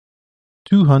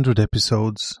200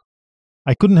 episodes.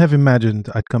 I couldn't have imagined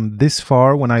I'd come this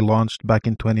far when I launched back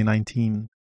in 2019.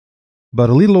 But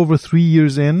a little over 3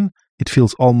 years in, it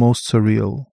feels almost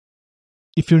surreal.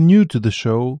 If you're new to the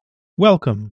show,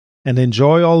 welcome and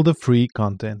enjoy all the free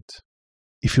content.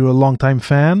 If you're a longtime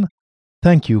fan,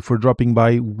 thank you for dropping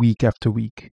by week after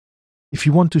week. If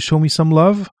you want to show me some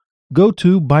love, go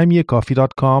to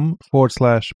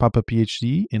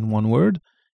buymeacoffee.com/PapaPhD in one word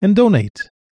and donate.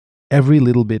 Every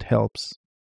little bit helps.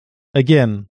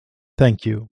 Again, thank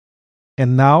you.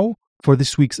 And now for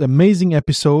this week's amazing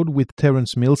episode with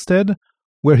Terence Milstead,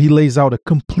 where he lays out a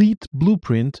complete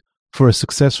blueprint for a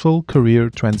successful career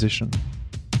transition.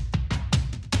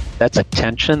 That's a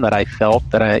tension that I felt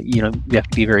that we have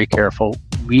to be very careful.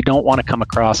 We don't want to come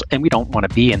across, and we don't want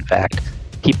to be, in fact,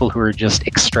 people who are just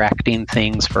extracting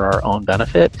things for our own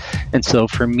benefit. And so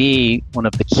for me, one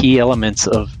of the key elements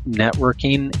of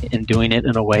networking and doing it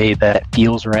in a way that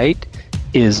feels right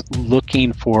is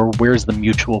looking for where's the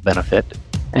mutual benefit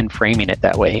and framing it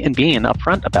that way and being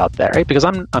upfront about that, right? Because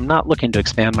I'm not looking to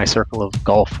expand my circle of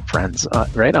golf friends,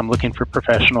 right? I'm looking for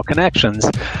professional connections.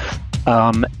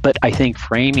 But I think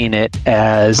framing it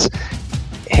as,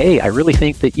 hey, I really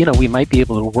think that, we might be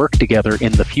able to work together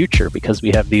in the future because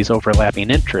we have these overlapping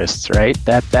interests, right?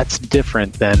 That's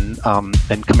different than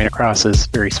coming across as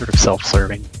very sort of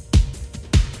self-serving.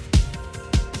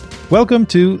 Welcome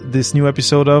to this new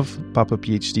episode of Papa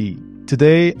PhD.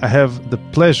 Today, I have the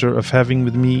pleasure of having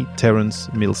with me Terence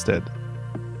Milstead.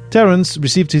 Terence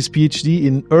received his PhD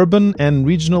in Urban and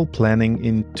Regional Planning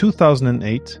in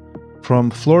 2008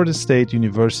 from Florida State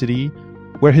University,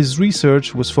 where his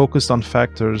research was focused on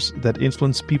factors that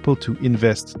influence people to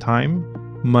invest time,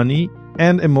 money,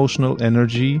 and emotional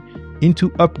energy into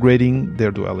upgrading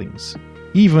their dwellings,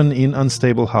 even in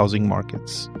unstable housing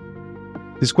markets.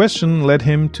 This question led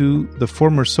him to the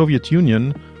former Soviet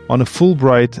Union on a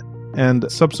Fulbright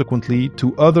and subsequently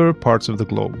to other parts of the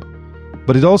globe.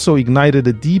 But it also ignited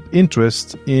a deep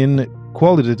interest in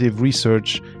qualitative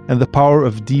research and the power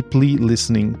of deeply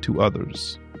listening to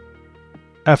others.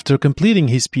 After completing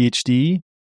his PhD,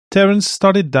 Terence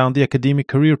started down the academic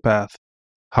career path.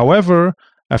 However,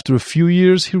 after a few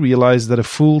years, he realized that a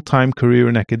full-time career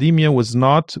in academia was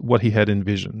not what he had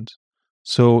envisioned.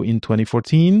 So in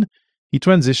 2014, he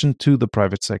transitioned to the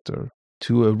private sector,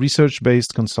 to a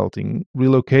research-based consulting,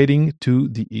 relocating to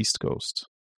the East Coast.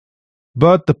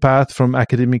 But the path from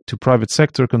academic to private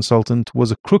sector consultant was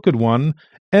a crooked one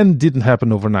and didn't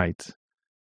happen overnight.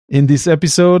 In this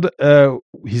episode,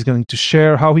 he's going to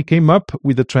share how he came up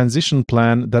with a transition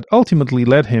plan that ultimately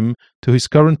led him to his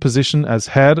current position as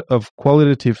head of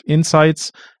qualitative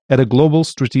insights at a global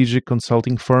strategic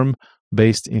consulting firm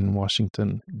based in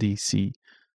Washington, D.C.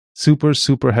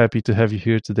 Super happy to have you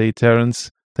here today, Terence.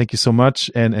 Thank you so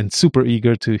much, and super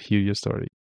eager to hear your story.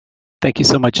 Thank you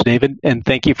so much, David, and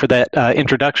thank you for that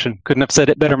introduction. Couldn't have said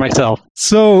it better myself.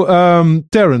 So,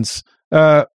 Terence,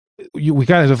 we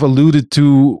kind of alluded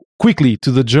quickly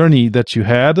to the journey that you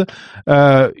had.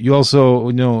 You also,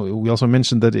 we also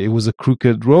mentioned that it was a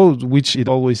crooked road, which it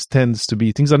always tends to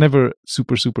be. Things are never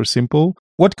super simple.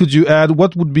 What could you add?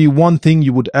 What would be one thing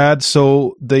you would add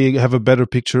so they have a better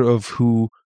picture of who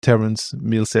Terence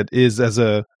Milstead is as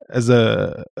a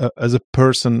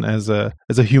person, as a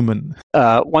human?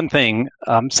 One thing,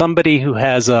 somebody who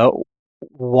has a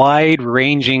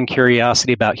wide-ranging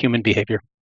curiosity about human behavior.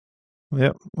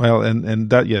 Yeah, well, and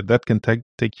that can take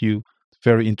you to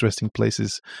very interesting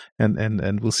places,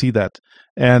 and we'll see that.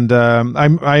 And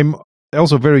I'm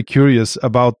also very curious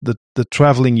about the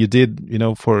traveling you did,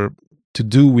 to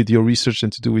do with your research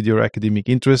and to do with your academic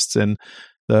interests. And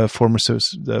the former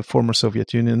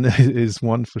Soviet Union is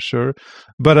one for sure,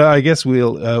 but I guess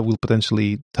we'll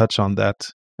potentially touch on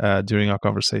that during our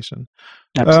conversation.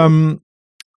 Absolutely.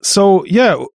 So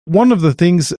yeah, one of the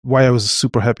things why I was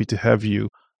super happy to have you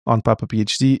on Papa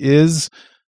PhD is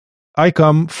I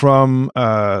come from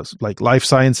like life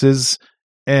sciences,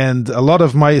 and a lot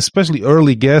of my especially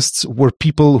early guests were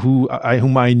people whom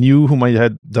I knew, whom I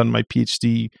had done my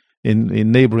PhD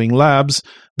in neighboring labs,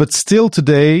 but still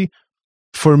today.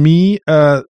 For me,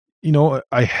 I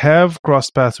have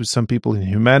crossed paths with some people in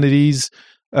humanities,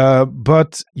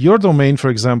 but your domain, for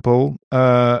example,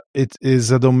 it is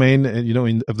a domain,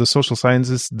 of the social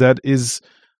sciences that is,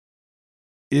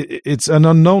 it's an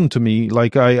unknown to me.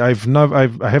 Like I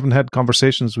haven't had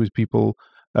conversations with people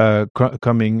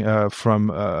coming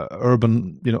from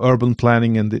urban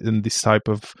planning and this type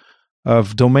of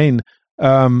domain,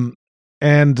 and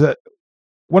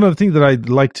one of the things that I'd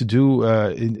like to do,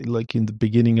 in the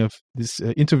beginning of this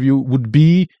interview, would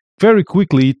be very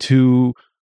quickly to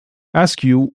ask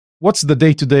you what's the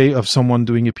day-to-day of someone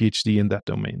doing a PhD in that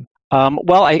domain?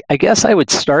 Well, I guess I would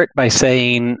start by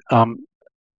saying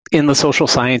in the social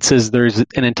sciences, there's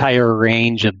an entire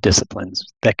range of disciplines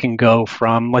that can go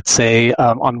from, let's say,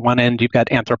 on one end, you've got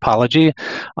anthropology.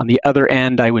 On the other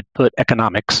end, I would put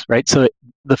economics, right? So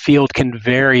the field can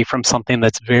vary from something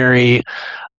that's very,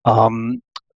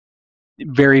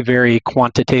 very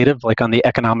quantitative, like on the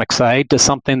economic side, to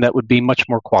something that would be much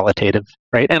more qualitative,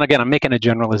 right? And again, I'm making a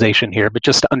generalization here, but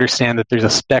just to understand that there's a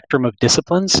spectrum of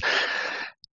disciplines,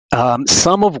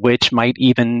 some of which might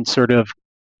even sort of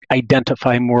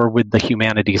identify more with the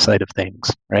humanities side of things,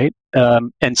 right?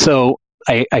 And so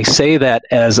I say that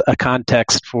as a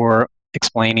context for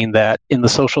explaining that in the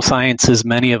social sciences,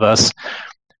 many of us,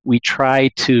 we try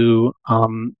to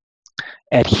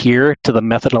adhere to the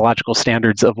methodological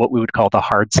standards of what we would call the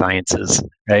hard sciences,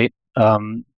 right?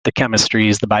 The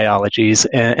chemistries, the biologies,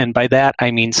 and by that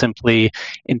I mean simply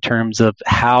in terms of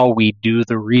how we do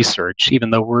the research,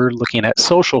 even though we're looking at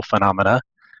social phenomena,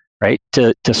 right,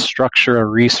 to structure a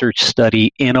research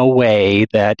study in a way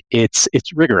that it's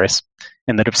rigorous,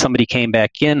 and that if somebody came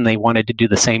back in, they wanted to do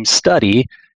the same study,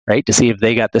 right, to see if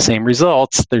they got the same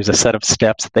results, there's a set of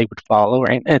steps that they would follow,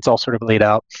 right, and it's all sort of laid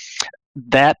out.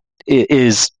 That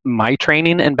is my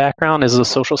training and background as a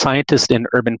social scientist in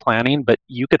urban planning, but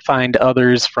you could find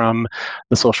others from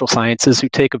the social sciences who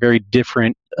take a very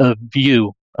different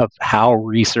view of how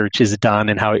research is done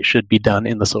and how it should be done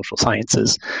in the social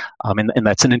sciences. And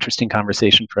that's an interesting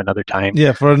conversation for another time.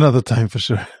 Yeah, for another time, for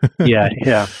sure.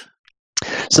 Yeah.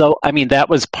 So, I mean, that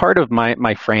was part of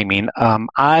my framing.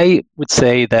 I would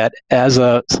say that as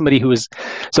somebody who is,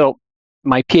 so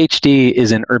my PhD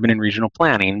is in urban and regional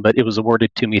planning, but it was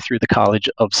awarded to me through the College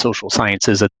of Social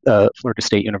Sciences at Florida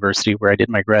State University, where I did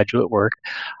my graduate work.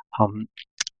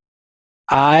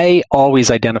 I always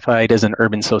identified as an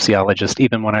urban sociologist,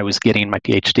 even when I was getting my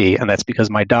PhD, and that's because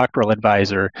my doctoral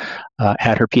advisor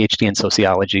had her PhD in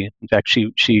sociology. In fact,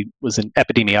 she was an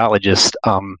epidemiologist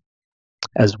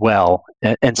as well,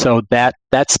 and so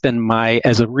that's been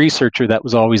as a researcher, that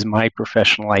was always my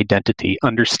professional identity,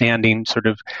 understanding sort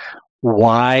of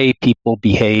why people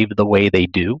behave the way they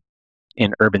do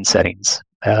in urban settings,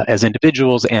 as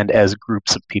individuals and as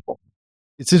groups of people.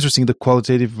 It's interesting, the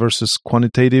qualitative versus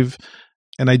quantitative.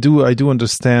 And I do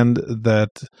understand that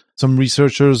some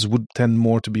researchers would tend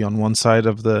more to be on one side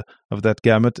of that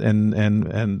gamut,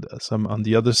 and some on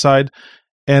the other side.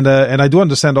 And I do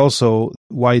understand also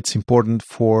why it's important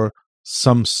for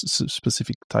some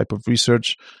specific type of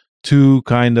research to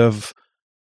kind of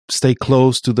stay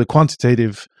close to the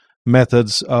quantitative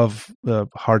methods of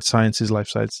hard sciences, life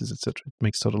sciences, etc. It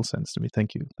makes total sense to me.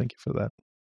 Thank you for that.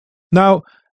 Now,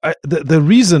 the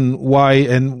reason why,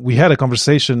 and we had a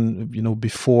conversation,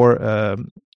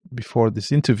 before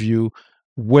this interview,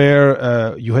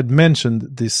 where you had mentioned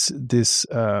this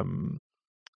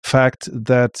fact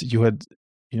that you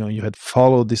had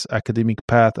followed this academic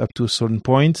path up to a certain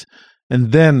point,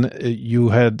 and then you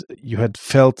had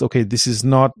felt, okay, this is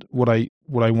not what I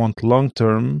want long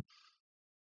term.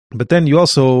 But then you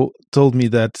also told me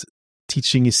that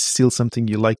teaching is still something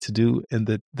you like to do, and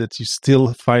that you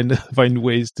still find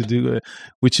ways to do,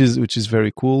 which is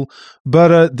very cool.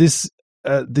 But this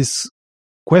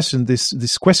questioning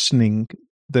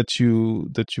that you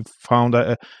found,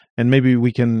 and maybe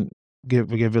we can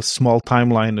give a short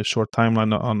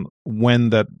timeline on when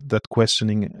that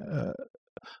questioning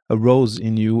arose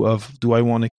in you of, do I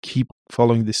want to keep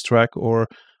following this track, or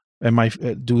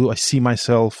do I see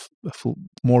myself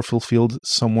more fulfilled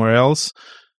somewhere else?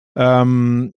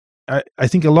 I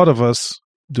think a lot of us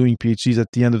doing PhDs,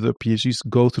 at the end of the PhDs,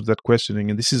 go through that questioning.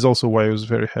 And this is also why I was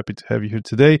very happy to have you here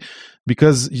today,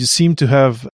 because you seem to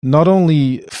have not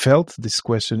only felt this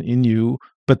question in you,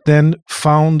 but then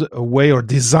found a way, or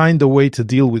designed a way, to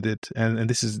deal with it. And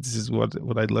this is what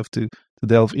I'd love to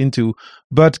delve into.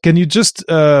 But can you just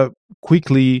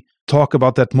quickly talk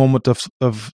about that moment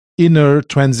of inner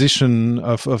transition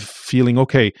of feeling,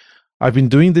 okay, I've been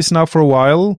doing this now for a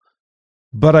while,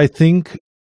 but I think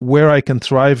where I can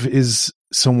thrive is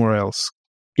somewhere else?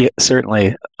 Yeah,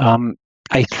 certainly.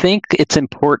 I think it's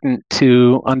important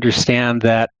to understand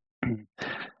that, and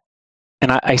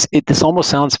this almost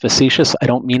sounds facetious. I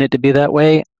don't mean it to be that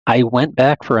way. I went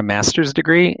back for a master's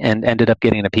degree and ended up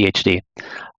getting a PhD.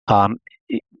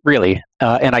 Really,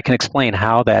 and I can explain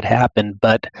how that happened,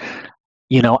 but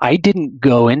I didn't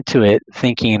go into it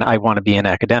thinking I want to be an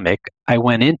academic. I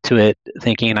went into it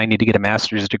thinking I need to get a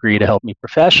master's degree to help me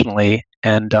professionally.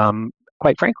 And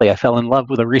quite frankly, I fell in love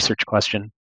with a research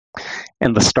question.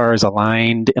 And the stars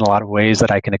aligned in a lot of ways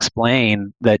that I can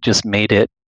explain, that just made it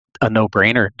a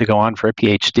no-brainer to go on for a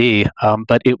PhD,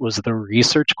 but it was the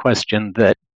research question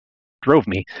that drove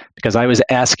me, because I was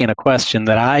asking a question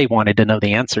that I wanted to know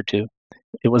the answer to.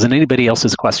 It wasn't anybody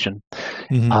else's question.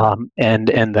 And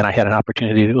then I had an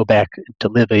opportunity to go back to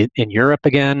live in Europe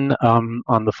again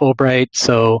on the Fulbright.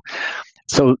 So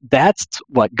that's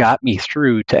what got me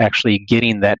through to actually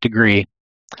getting that degree.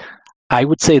 I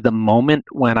would say the moment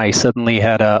when I suddenly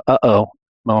had a uh-oh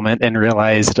moment and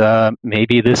realized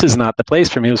maybe this is not the place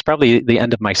for me was probably the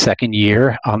end of my second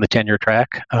year on the tenure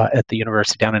track at the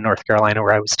university down in North Carolina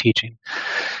where I was teaching.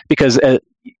 Because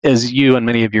as you and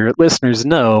many of your listeners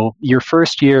know, your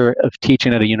first year of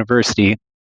teaching at a university,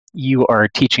 you are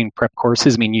teaching prep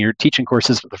courses. I mean, you're teaching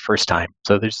courses for the first time.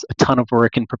 So there's a ton of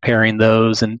work in preparing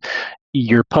those, and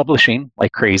you're publishing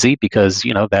like crazy because,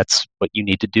 that's what you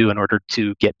need to do in order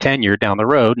to get tenure down the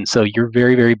road. And so you're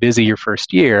very, very busy your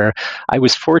first year. I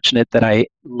was fortunate that I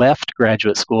left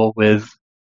graduate school with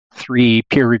 3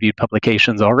 peer-reviewed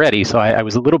publications already. So I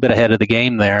was a little bit ahead of the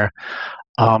game there.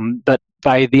 But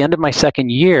by the end of my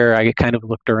second year, I kind of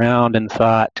looked around and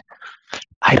thought,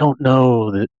 I don't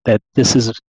know that this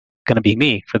is going to be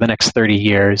me for the next 30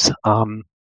 years.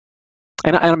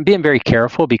 And I'm being very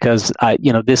careful because,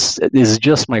 this is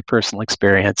just my personal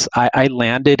experience. I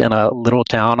landed in a little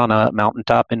town on a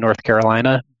mountaintop in North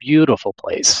Carolina, beautiful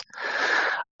place,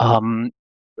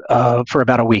 for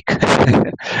about a week.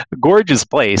 Gorgeous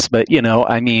place, but,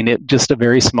 just a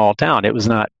very small town. It was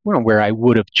not where I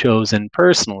would have chosen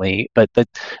personally, but the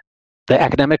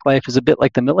academic life is a bit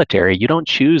like the military. You don't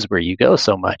choose where you go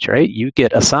so much, right? You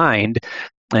get assigned,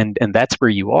 and that's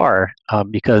where you are,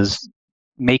 because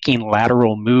making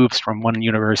lateral moves from one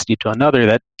university to another,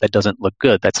 that doesn't look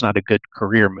good. That's not a good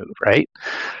career move, right?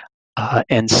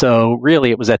 And so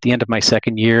really it was at the end of my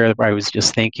second year where I was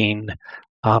just thinking,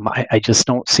 I just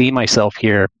don't see myself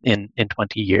here in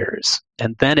 20 years.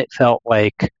 And then it felt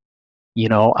like,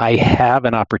 I have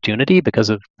an opportunity because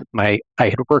of I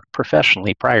had worked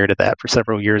professionally prior to that for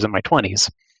several years in my 20s.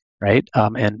 Right.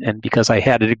 And because I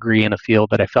had a degree in a field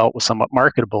that I felt was somewhat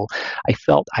marketable, I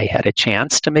felt I had a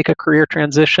chance to make a career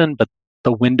transition, but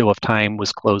the window of time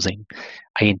was closing.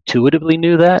 I intuitively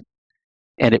knew that,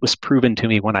 and it was proven to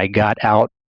me when I got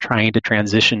out trying to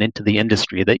transition into the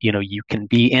industry that, you can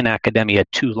be in academia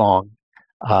too long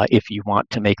if you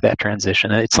want to make that transition.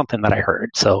 And it's something that I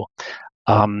heard. So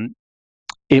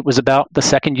it was about the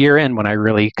second year in when I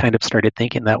really kind of started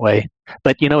thinking that way.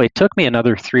 But, it took me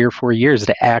another 3 or 4 years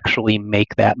to actually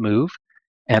make that move.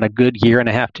 And a good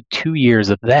 1.5 to 2 years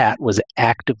of that was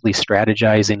actively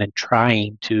strategizing and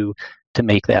trying to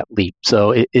make that leap.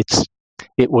 So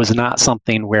it was not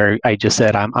something where I just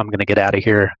said, I'm going to get out of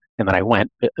here. And then I went,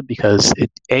 because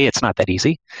it's not that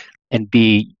easy. And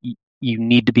B, you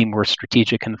need to be more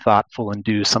strategic and thoughtful and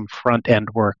do some front end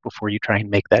work before you try and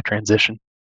make that transition.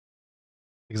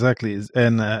 Exactly,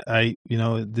 and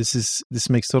this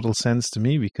makes total sense to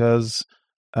me because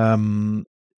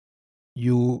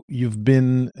you've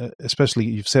been, especially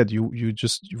you've said you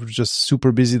were just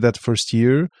super busy that first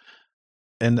year,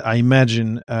 and I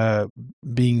imagine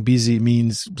being busy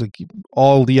means like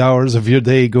all the hours of your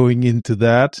day going into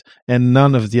that, and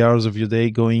none of the hours of your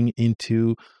day going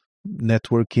into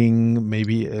networking,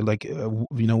 maybe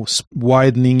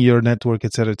widening your network,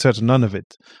 etc., etc. None of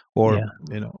it, and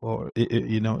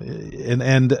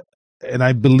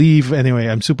I believe anyway.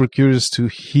 I'm super curious to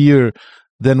hear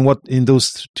then what in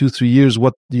those 2-3 years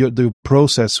what the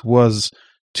process was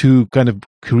to kind of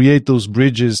create those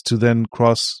bridges to then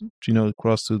cross to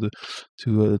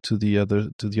the other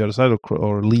side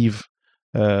or leave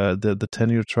the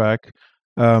tenure track,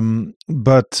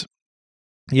 but.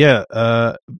 Yeah,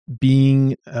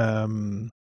 being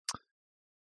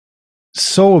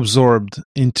so absorbed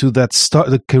into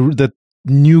that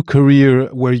new career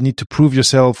where you need to prove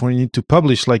yourself, where you need to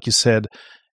publish, like you said,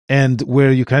 and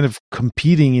where you're kind of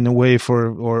competing in a way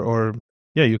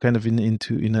you're kind of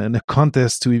in a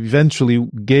contest to eventually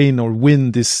gain or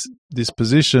win this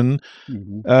position.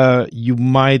 Mm-hmm.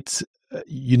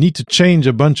 You need to change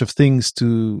a bunch of things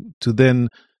to then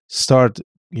start,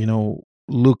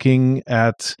 looking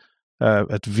at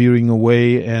veering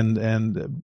away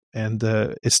and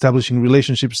establishing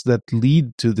relationships that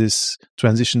lead to this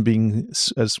transition being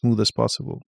as smooth as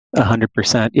possible.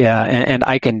 100%, yeah, and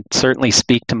I can certainly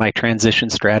speak to my transition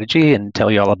strategy and tell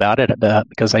you all about it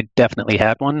because I definitely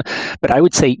had one. But I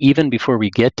would say even before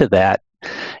we get to that,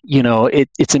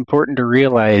 it's important to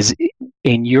realize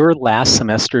in your last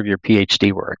semester of your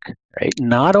PhD work, right?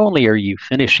 Not only are you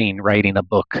finishing writing a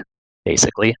book,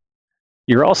 basically.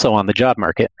 You're also on the job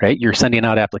market, right? You're sending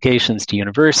out applications to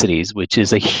universities, which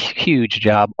is a huge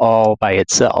job all by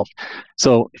itself.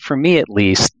 So for me, at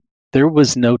least, there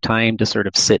was no time to sort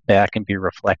of sit back and be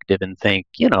reflective and think,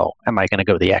 am I going to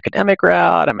go the academic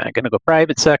route? Am I going to go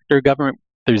private sector, government?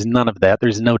 There's none of that.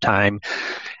 There's no time.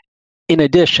 In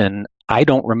addition, I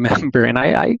don't remember, and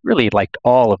I really liked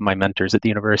all of my mentors at the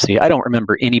university. I don't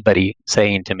remember anybody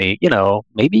saying to me,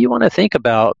 maybe you want to think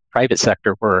about private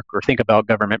sector work or think about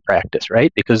government practice,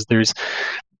 right? Because there's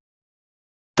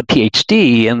the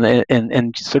PhD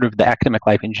and sort of the academic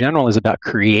life in general is about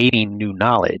creating new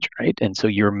knowledge, right? And so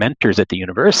your mentors at the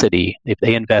university, if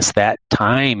they invest that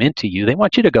time into you, they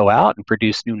want you to go out and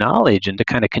produce new knowledge and to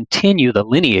kind of continue the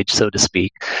lineage, so to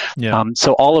speak. Yeah.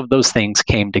 So all of those things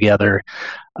came together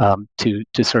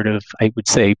to sort of, I would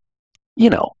say,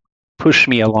 push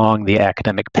me along the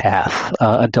academic path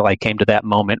until I came to that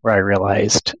moment where I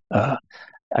realized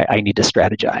I need to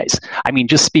strategize. I mean,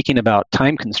 just speaking about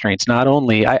time constraints, not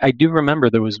only, I do remember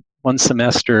there was one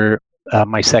semester,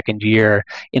 my second year,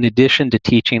 in addition to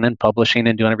teaching and publishing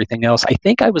and doing everything else, I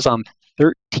think I was on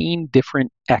 13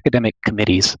 different academic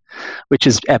committees, which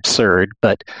is absurd.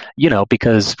 But,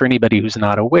 because for anybody who's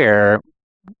not aware,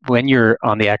 when you're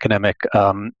on the academic,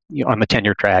 on the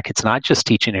tenure track, it's not just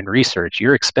teaching and research.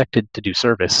 You're expected to do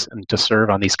service and to serve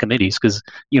on these committees because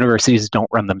universities don't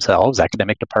run themselves.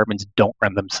 Academic departments don't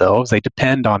run themselves. They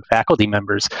depend on faculty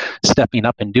members stepping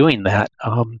up and doing that.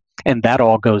 And that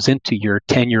all goes into your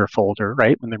tenure folder,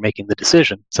 right, when they're making the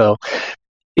decision. So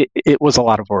it was a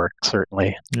lot of work,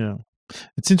 certainly. Yeah.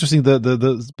 It's interesting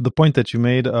the point that you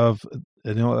made of,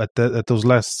 at those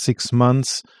last 6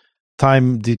 months,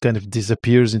 time kind of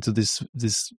disappears into this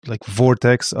like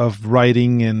vortex of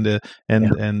writing and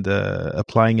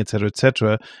applying, etc.,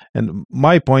 etc. And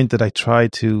my point that I try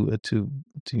to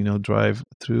drive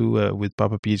through with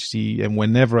Papa PhD and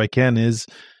whenever I can is,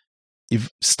 if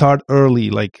start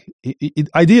early. Like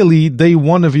ideally, day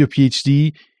one of your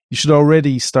PhD, you should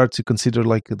already start to consider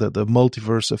like the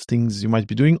multiverse of things you might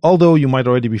be doing. Although you might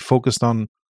already be focused on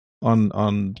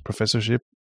professorship.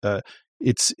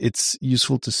 It's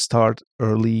useful to start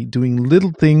early, doing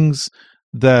little things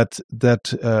that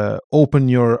open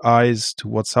your eyes to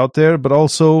what's out there, but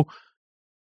also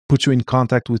put you in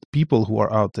contact with people who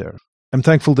are out there. I'm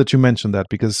thankful that you mentioned that,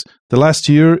 because the last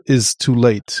year is too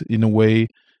late in a way,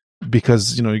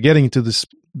 because you're getting into this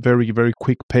very, very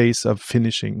quick pace of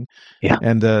finishing,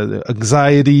 and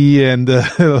anxiety, and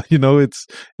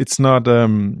it's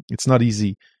not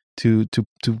easy to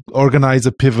organize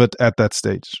a pivot at that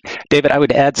stage. David, I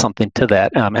would add something to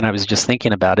that, and I was just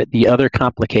thinking about it. The other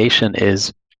complication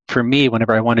is, for me,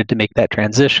 whenever I wanted to make that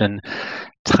transition,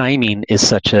 timing is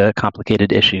such a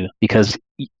complicated issue, because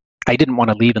I didn't want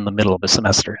to leave in the middle of a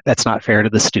semester. That's not fair to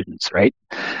the students, right?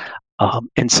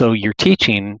 And so you're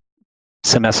teaching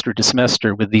semester to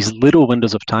semester with these little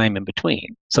windows of time in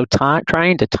between. So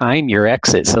trying to time your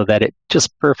exit so that it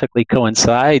just perfectly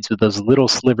coincides with those little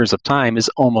slivers of time is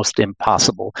almost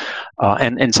impossible.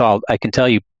 And so I can tell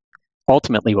you,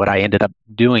 ultimately what I ended up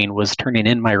doing was turning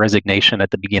in my resignation at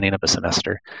the beginning of a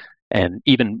semester. And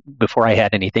even before I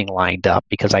had anything lined up,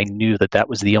 because I knew that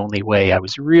was the only way I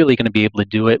was really going to be able to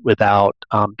do it without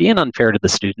being unfair to the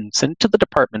students and to the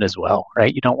department as well,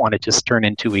 right? You don't want to just turn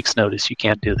in 2 weeks' notice. You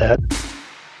can't do that.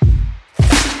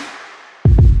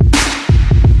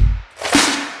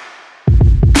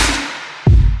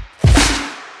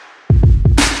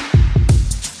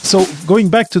 So going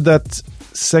back to that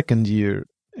second year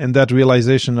and that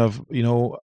realization of,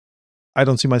 I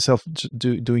don't see myself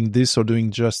doing this or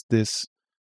doing just this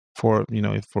for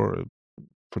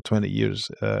 20 years,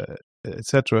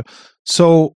 etc.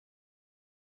 So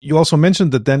you also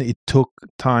mentioned that then it took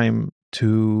time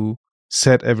to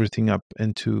set everything up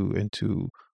and to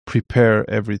prepare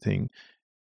everything.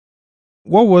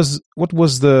 What was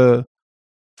the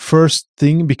first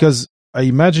thing? Because I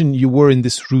imagine you were in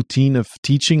this routine of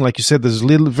teaching. Like you said, there's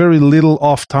very little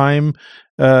off time.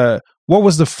 What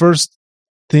was the first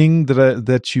thing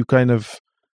that you kind of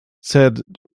said,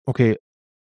 okay,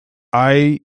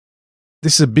 this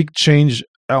is a big change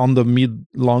on the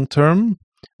mid-long term,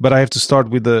 but I have to start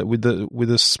with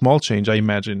a small change, I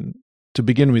imagine, to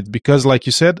begin with, because like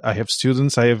you said, I have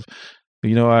students, I have,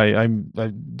 I'm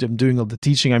doing all the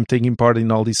teaching, I'm taking part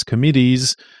in all these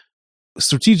committees.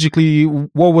 Strategically,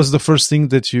 what was the first thing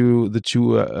that you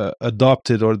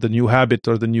adopted, or the new habit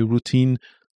or the new routine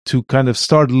to kind of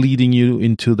start leading you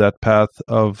into that path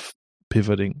of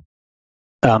pivoting?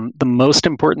 The most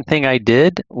important thing I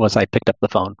did was I picked up the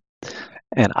phone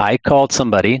and I called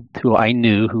somebody who I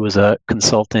knew, who was a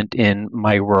consultant in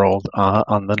my world,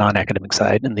 on the non-academic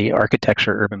side, in the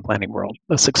architecture urban planning world,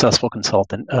 a successful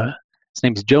consultant. His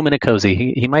name's Joe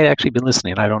Minicosi. He might actually be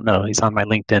listening. I don't know. He's on my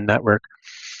LinkedIn network.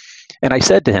 And I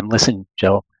said to him, listen,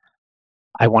 Joe,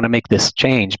 I want to make this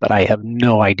change, but I have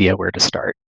no idea where to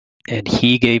start. And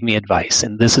he gave me advice,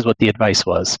 and this is what the advice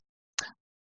was.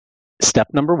 Step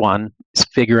number one is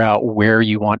figure out where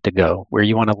you want to go, where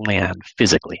you want to land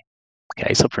physically.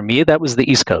 Okay, so for me, that was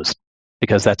the East Coast,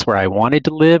 because that's where I wanted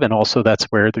to live, and also that's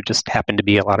where there just happened to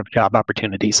be a lot of job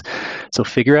opportunities. So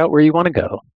figure out where you want to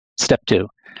go. Step two,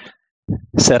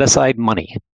 set aside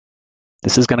money.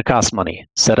 This is going to cost money.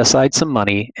 Set aside some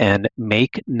money and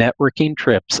make networking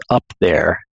trips up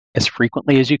there as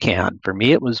frequently as you can. For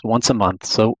me, it was once a month.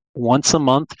 So once a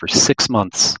month for 6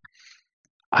 months,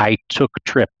 I took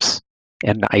trips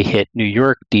and I hit New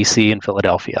York, DC, and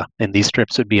Philadelphia. And these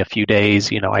trips would be a few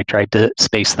days. I tried to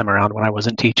space them around when I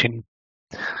wasn't teaching.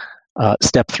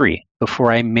 Step three,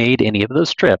 before I made any of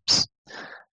those trips,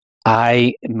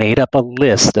 I made up a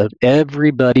list of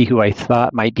everybody who I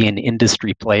thought might be an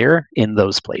industry player in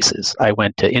those places. I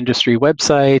went to industry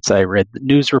websites, I read the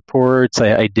news reports,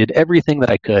 I did everything that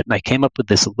I could, and I came up with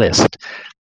this list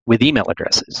with email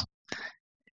addresses.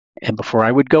 And before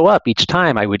I would go up, each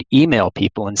time I would email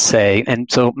people and say,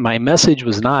 and so my message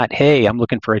was not, hey, I'm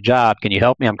looking for a job, can you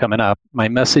help me, I'm coming up. My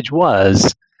message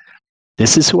was,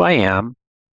 this is who I am,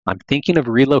 I'm thinking of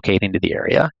relocating to the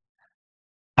area.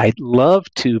 I'd love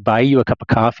to buy you a cup of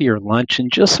coffee or lunch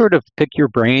and just sort of pick your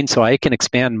brain so I can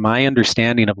expand my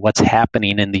understanding of what's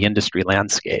happening in the industry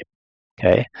landscape.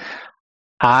 Okay.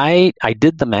 I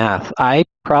did the math. I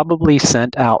probably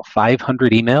sent out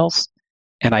 500 emails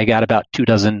and I got about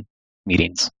 24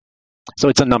 meetings. So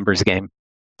it's a numbers game.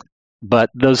 But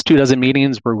those 24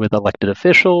 meetings were with elected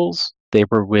officials. They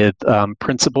were with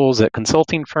principals at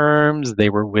consulting firms. They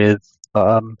were with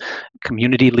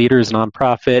community leaders,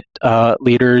 nonprofit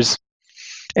leaders,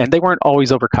 and they weren't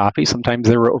always over coffee. Sometimes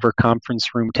they were over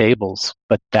conference room tables,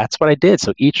 but that's what I did.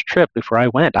 So each trip before I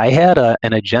went, I had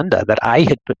an agenda that I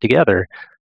had put together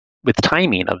with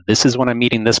timing of this is when I'm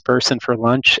meeting this person for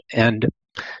lunch, and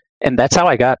that's how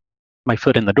I got my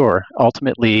foot in the door.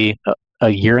 Ultimately, a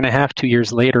year and a half, 2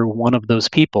 years later, one of those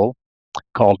people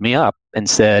called me up and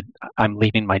said, I'm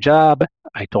leaving my job.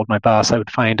 I told my boss I would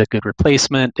find a good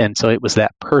replacement. And so it was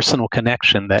that personal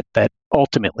connection that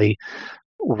ultimately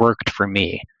worked for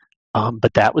me.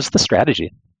 But that was the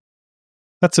strategy.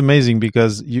 That's amazing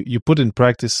because you put in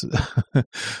practice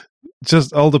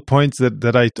just all the points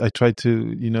that I try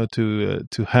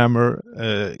to hammer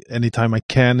anytime I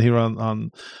can here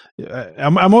on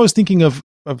I'm always thinking of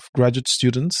graduate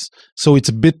students, so it's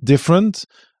a bit different,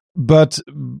 but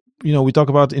we talk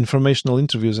about informational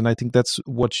interviews, and I think that's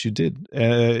what you did.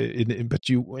 But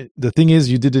the thing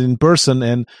is, you did it in person,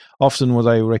 and often what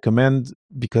I recommend,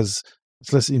 because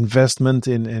it's less investment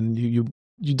in, and you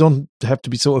don't have to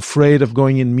be so afraid of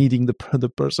going and meeting the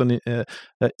person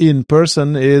in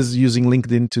person, is using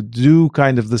LinkedIn to do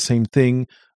kind of the same thing,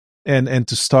 and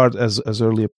to start as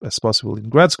early as possible in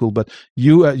grad school. But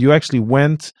you actually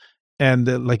went,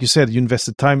 and like you said, you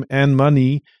invested time and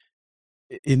money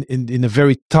in a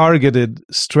very targeted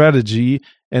strategy.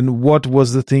 And what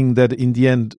was the thing that in the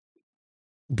end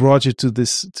brought you to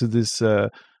this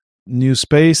new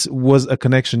space? Was a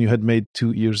connection you had made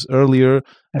 2 years earlier.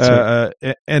 Right.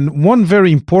 And one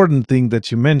very important thing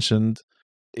that you mentioned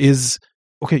is,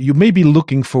 okay, you may be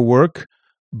looking for work,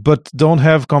 but don't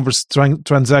have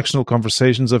transactional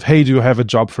conversations of, hey, do you have a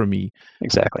job for me?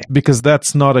 Exactly. Because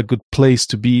that's not a good place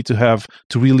to be, to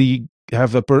really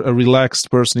have a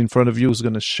relaxed person in front of you who's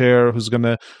going to share, who's going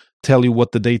to tell you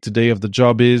what the day-to-day of the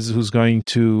job is, who's going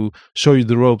to show you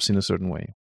the ropes in a certain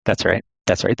way. That's right.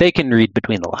 That's right. They can read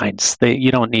between the lines.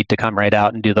 You don't need to come right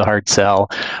out and do the hard sell.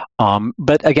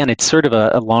 But again, it's sort of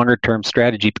a longer-term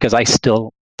strategy, because I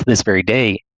still, to this very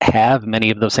day, have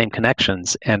many of those same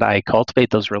connections, and I cultivate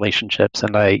those relationships,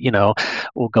 and I,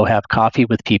 will go have coffee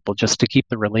with people just to keep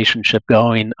the relationship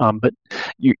going. But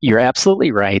you're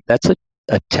absolutely right. That's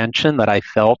a tension that I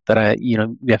felt that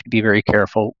we have to be very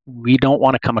careful. We don't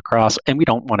want to come across, and we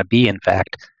don't want to be, in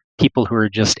fact, people who are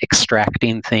just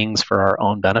extracting things for our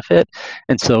own benefit.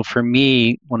 And so for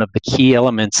me, one of the key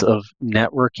elements of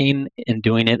networking and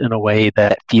doing it in a way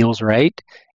that feels right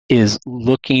is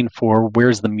looking for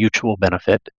where's the mutual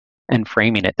benefit and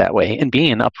framing it that way and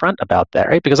being upfront about that,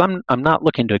 right? Because I'm not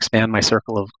looking to expand my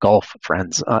circle of golf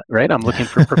friends, right? I'm looking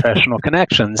for professional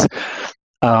connections.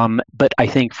 But I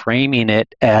think framing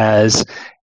it as,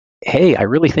 hey, I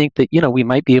really think that, we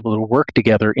might be able to work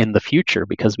together in the future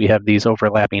because we have these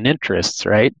overlapping interests,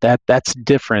 right? That's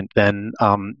different than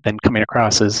coming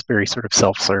across as very sort of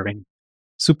self-serving.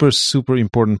 Super, super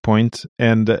important point.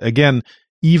 And again,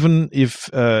 even if,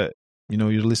 you're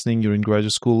listening, you're in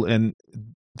graduate school, and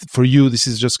for you, this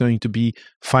is just going to be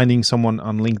finding someone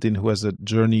on LinkedIn who has a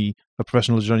journey a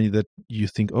professional journey that you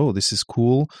think, oh, this is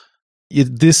cool.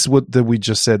 This what that we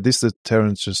just said, this that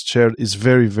Terence just shared is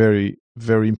very, very,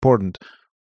 very important.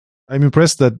 I'm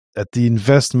impressed that at the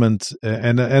investment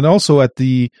and also at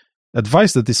the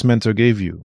advice that this mentor gave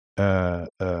you.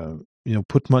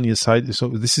 Put money aside. So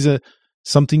this is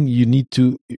something you need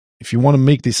to, if you want to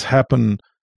make this happen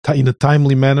in a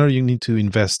timely manner, you need to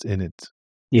invest in it.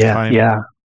 Yeah.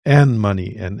 And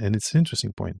money, and it's an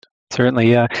interesting point.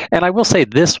 Certainly, yeah. And I will say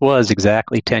this was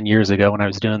exactly 10 years ago when I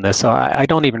was doing this. So I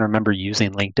don't even remember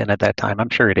using LinkedIn at that time. I'm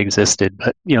sure it existed,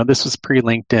 but this was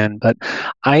pre-LinkedIn. But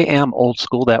I am old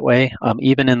school that way.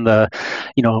 Even in the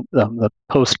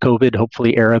post-COVID,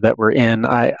 hopefully, era that we're in,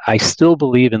 I still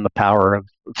believe in the power of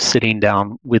sitting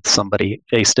down with somebody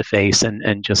face to face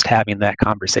and just having that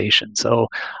conversation. So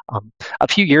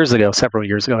several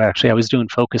years ago, actually, I was doing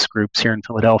focus groups here in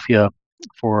Philadelphia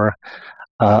for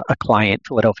a client,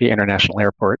 Philadelphia International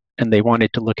Airport, and they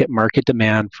wanted to look at market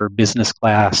demand for business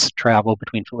class travel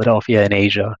between Philadelphia and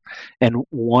Asia. And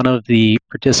one of the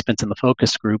participants in the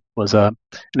focus group was an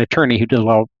attorney who did a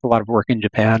lot of work in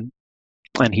Japan.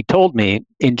 And he told me,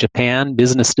 in Japan,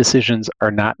 business decisions are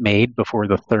not made before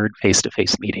the third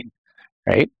face-to-face meeting,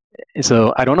 right?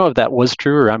 So I don't know if that was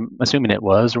true, or I'm assuming it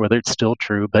was, or whether it's still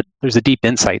true, but there's a deep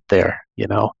insight there,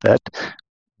 that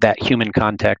human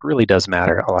contact really does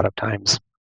matter a lot of times.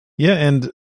 Yeah, and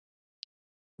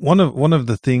one of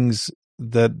the things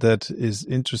that is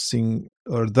interesting,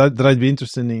 or that I'd be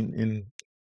interested in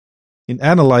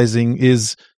analyzing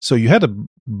is, so you had a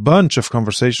bunch of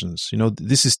conversations.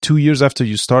 This is 2 years after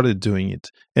you started doing it,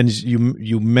 and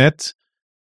you met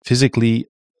physically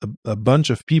a bunch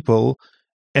of people,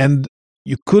 and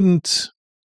you couldn't.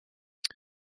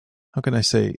 How can I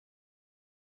say?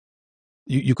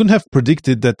 You couldn't have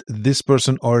predicted that this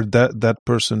person or that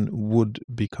person would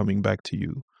be coming back to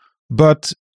you,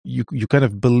 but you kind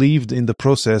of believed in the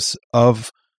process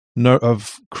of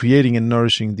creating and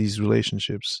nourishing these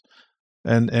relationships.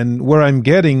 And where I'm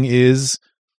getting is,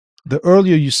 the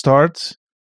earlier you start,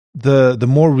 the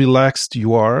more relaxed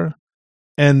you are,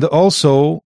 and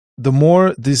also the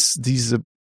more these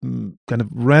kind of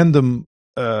random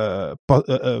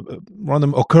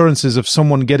occurrences of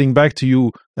someone getting back to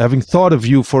you, having thought of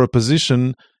you for a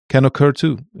position, can occur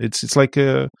too. It's like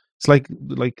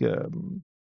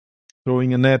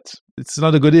throwing a net. It's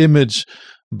not a good image,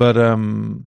 but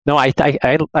no, I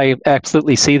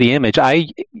absolutely see the image. I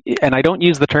don't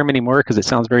use the term anymore because it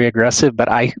sounds very aggressive, but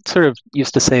I sort of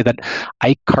used to say that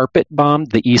I carpet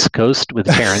bombed the East Coast with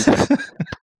Terence.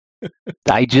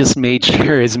 I just made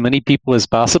sure as many people as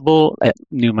possible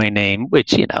knew my name,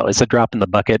 which, is a drop in the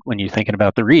bucket when you're thinking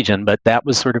about the region, but that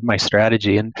was sort of my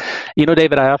strategy. And,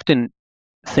 David, I often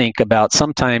think about,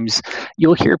 sometimes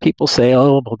you'll hear people say,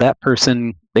 oh, well, that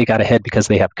person, they got ahead because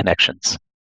they have connections,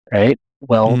 right?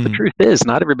 Well, the truth is,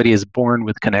 not everybody is born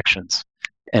with connections,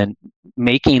 and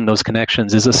making those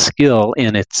connections is a skill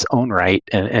in its own right.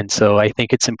 And so I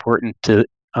think it's important to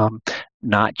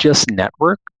not just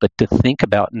network, but to think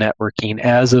about networking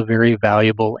as a very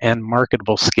valuable and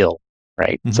marketable skill,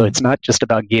 right? Mm-hmm. So it's not just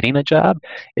about getting a job.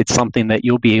 It's something that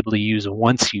you'll be able to use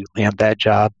once you land that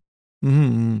job.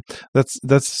 Mm-hmm.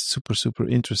 That's super, super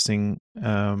interesting.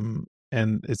 And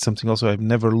it's something also I've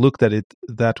never looked at it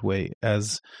that way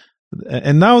as.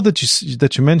 And now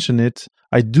that you mention it,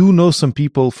 I do know some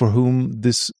people for whom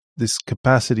this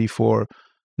capacity for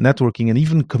networking and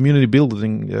even community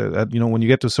building, when you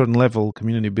get to a certain level,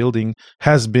 community building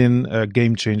has been a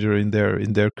game changer in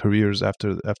their careers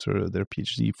after their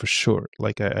PhD, for sure.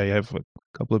 Like I have a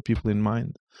couple of people in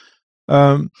mind.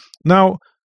 Now,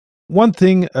 one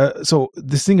thing, so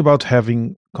this thing about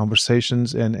having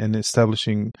conversations and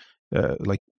establishing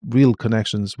like real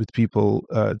connections with people,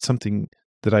 it's something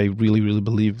that I really, really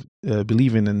believe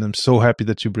in, and I'm so happy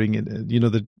that you bring it.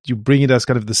 That you bring it as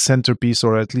kind of the centerpiece,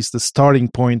 or at least the starting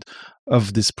point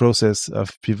of this process of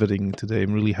pivoting today.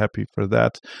 I'm really happy for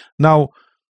that. Now,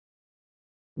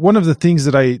 one of the things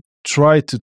that I try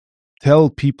to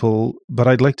tell people, but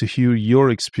I'd like to hear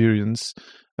your experience,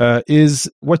 is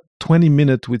what 20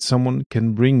 minutes with someone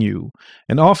can bring you.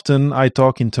 And often I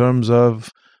talk in terms of,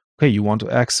 okay, you want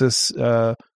to access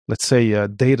let's say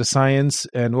data science,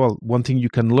 and well, one thing you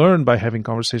can learn by having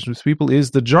conversations with people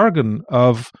is the jargon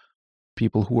of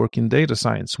people who work in data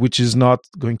science, which is not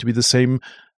going to be the same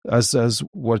as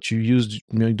what you used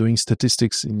doing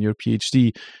statistics in your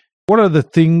PhD. What are the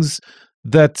things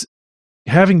that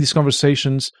having these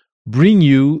conversations bring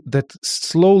you that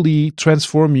slowly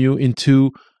transform you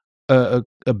into a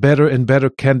better and better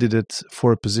candidate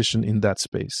for a position in that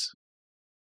space?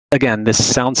 again, this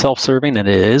sounds self-serving, and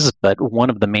it is, but one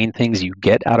of the main things you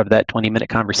get out of that 20-minute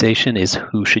conversation is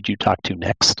who should you talk to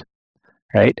next,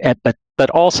 right? But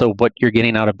also what you're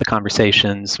getting out of the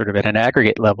conversation sort of at an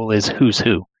aggregate level is who's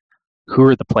who. Who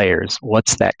are the players?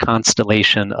 What's that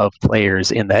constellation of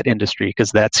players in that industry?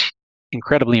 Because that's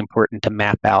incredibly important to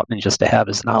map out and just to have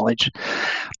as knowledge.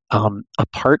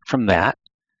 Apart from that,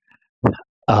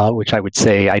 which I would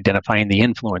say identifying the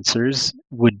influencers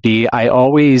would be, I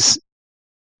always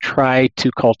try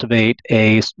to cultivate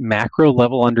a macro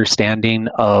level understanding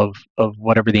of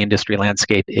whatever the industry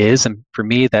landscape is. And for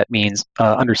me, that means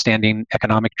understanding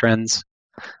economic trends,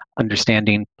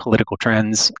 understanding political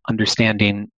trends,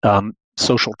 understanding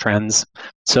social trends.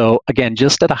 So again,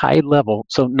 just at a high level,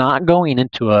 so not going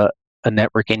into a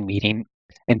networking meeting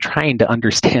and trying to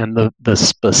understand the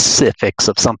specifics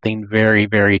of something very,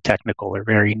 very technical or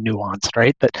very nuanced,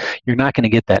 right? That you're not going to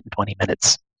get that in 20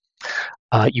 minutes.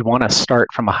 You want to start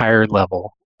from a higher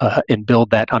level and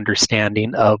build that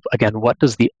understanding of, again, what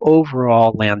does the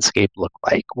overall landscape look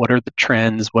like? What are the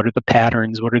trends? What are the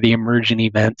patterns? What are the emerging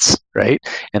events, right?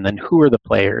 And then who are the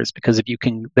players? Because if you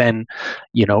can then,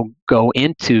 go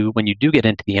into, when you do get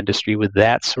into the industry with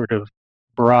that sort of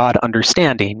broad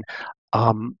understanding,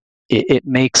 it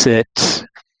makes it,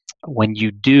 when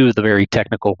you do the very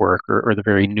technical work or the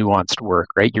very nuanced work,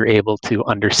 right, you're able to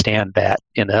understand that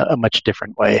in a much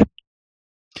different way.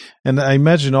 And I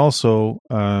imagine also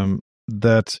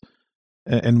that,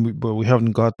 and we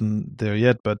haven't gotten there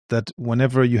yet, but that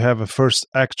whenever you have a first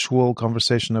actual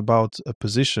conversation about a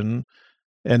position,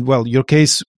 and well, your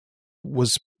case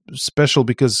was special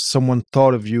because someone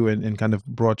thought of you and kind of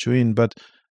brought you in, but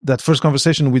that first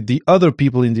conversation with the other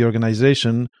people in the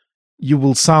organization, you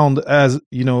will sound as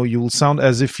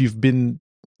if you've been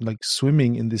like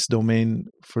swimming in this domain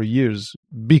for years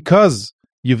because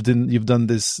you've done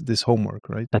this homework,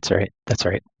 right? That's right.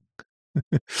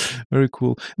 Very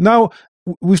cool. Now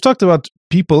we've talked about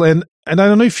people, and I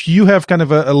don't know if you have kind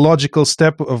of a logical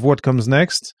step of what comes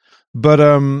next, but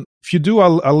if you do,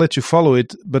 I'll let you follow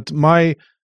it. But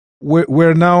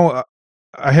where now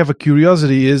I have a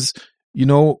curiosity is,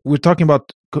 we're talking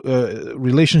about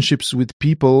relationships with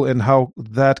people and how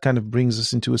that kind of brings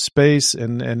us into a space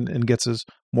and gets us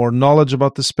more knowledge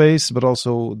about the space, but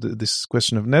also this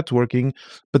question of networking.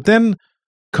 But then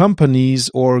companies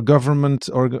or government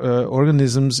or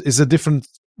organisms is a different,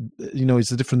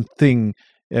 it's a different thing.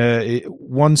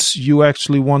 Once you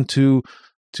actually want to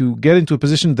get into a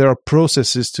position, there are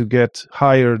processes to get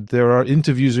hired. There are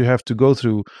interviews you have to go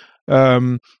through.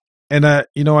 And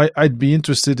I'd be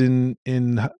interested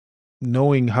in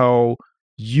knowing how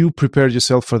you prepared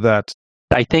yourself for that.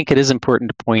 I think it is important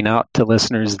to point out to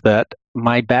listeners that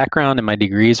my background and my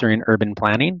degrees are in urban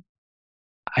planning.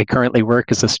 I currently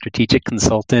work as a strategic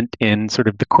consultant in sort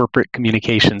of the corporate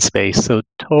communication space, so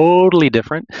totally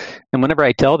different. And whenever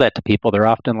I tell that to people, they're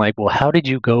often like, "Well, how did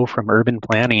you go from urban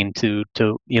planning to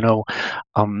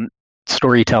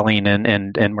storytelling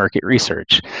and market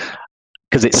research?"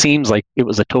 Because it seems like it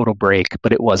was a total break,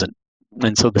 but it wasn't.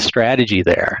 And so the strategy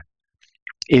there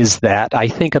is that I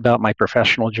think about my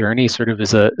professional journey sort of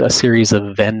as a series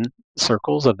of Venn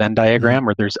circles, a Venn diagram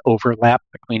where there's overlap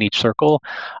between each circle.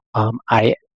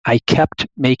 I kept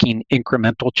making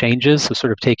incremental changes, so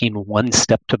sort of taking one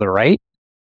step to the right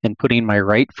and putting my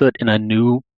right foot in a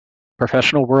new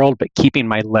professional world, but keeping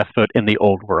my left foot in the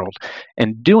old world,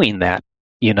 and doing that,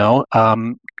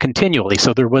 continually.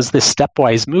 So there was this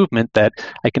stepwise movement that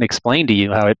I can explain to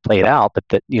you how it played out, but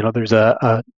that, there's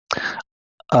a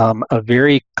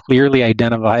very clearly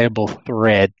identifiable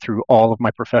thread through all of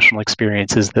my professional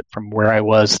experiences, that from where I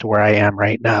was to where I am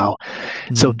right now.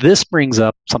 Mm-hmm. So this brings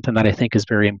up something that I think is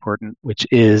very important, which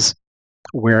is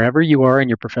wherever you are in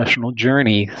your professional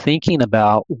journey, thinking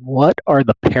about what are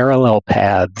the parallel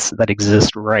paths that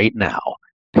exist right now,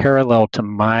 parallel to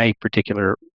my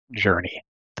particular journey,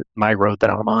 my road that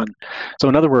I'm on. So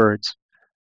in other words,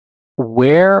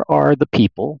 where are the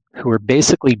people who are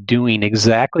basically doing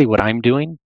exactly what I'm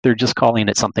doing? They're just calling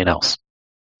it something else.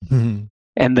 Mm-hmm.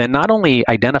 And then not only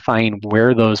identifying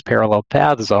where those parallel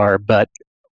paths are, but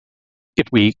if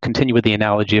we continue with the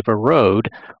analogy of a road,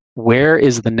 where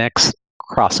is the next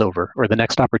crossover or the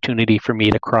next opportunity for me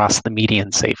to cross the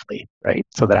median safely, right?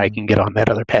 So that I can get on that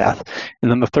other path.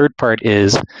 And then the third part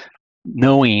is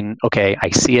knowing, okay, I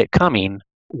see it coming.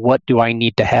 What do I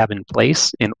need to have in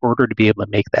place in order to be able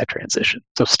to make that transition?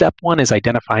 So step one is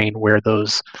identifying where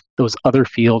those other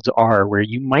fields are, where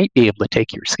you might be able to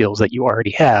take your skills that you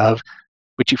already have,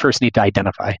 which you first need to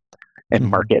identify and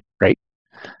market, right?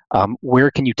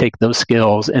 Where can you take those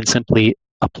skills and simply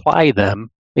apply them,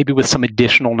 maybe with some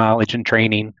additional knowledge and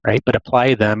training, right? But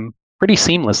apply them pretty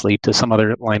seamlessly to some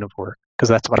other line of work, because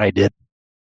that's what I did.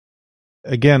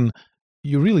 Again,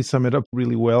 you really sum it up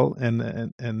really well, and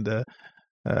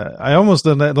I almost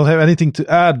don't have anything to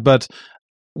add. But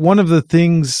one of the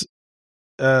things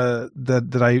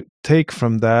that I take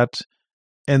from that,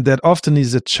 and that often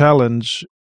is a challenge,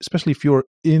 especially if you're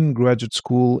in graduate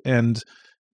school, and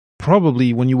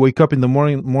probably when you wake up in the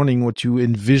morning, what you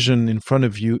envision in front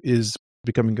of you is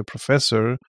becoming a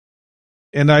professor.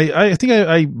 And I think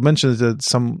I mentioned it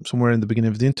somewhere in the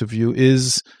beginning of the interview,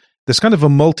 is there's kind of a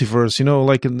multiverse,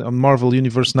 like in a Marvel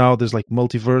universe now, there's like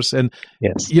multiverse, and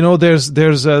yes,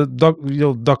 there's a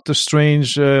Doctor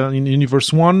Strange in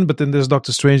Universe 1, but then there's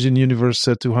Doctor Strange in Universe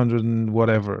 200 and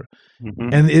whatever.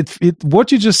 Mm-hmm. And it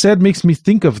what you just said makes me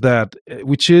think of that,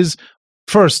 which is,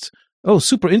 first,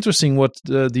 super interesting what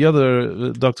the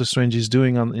other Doctor Strange is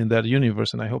doing in that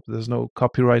universe, and I hope there's no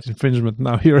copyright infringement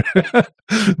now here.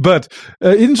 But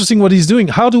interesting what he's doing.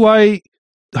 How do I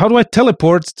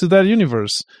teleport to that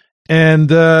universe? And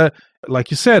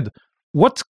like you said,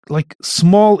 what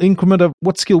small increment of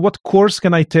what skill, what course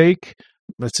can I take?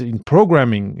 Let's say in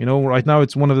programming. Right now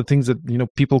it's one of the things that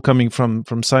people coming from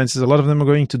sciences, a lot of them are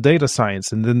going to data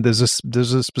science, and then there's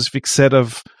a specific set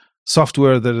of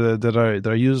software that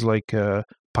I use, like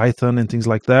Python and things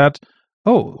like that.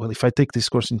 Oh, well, if I take this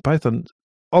course in Python,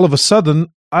 all of a sudden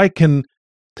I can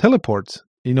teleport.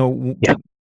 Yeah.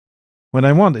 When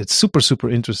I want. It's super, super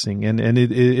interesting, and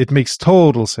it makes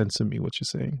total sense to me what you're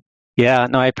saying. Yeah,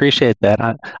 no, I appreciate that.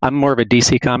 I'm more of a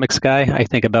DC Comics guy. I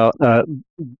think about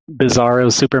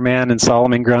Bizarro Superman and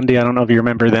Solomon Grundy. I don't know if you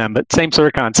remember them, but same sort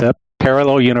of concept.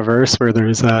 Parallel universe where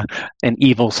there's an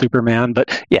evil Superman.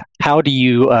 But yeah, how do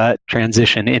you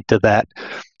transition into that,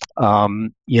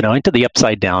 into the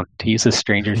upside down, to use a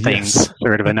Stranger Things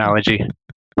sort of analogy?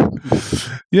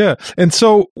 Yeah, and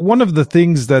so one of the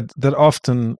things that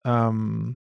often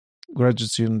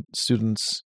graduate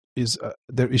students is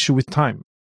their issue with time,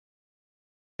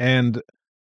 and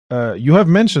you have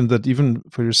mentioned that even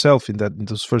for yourself in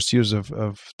those first years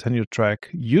of tenure track,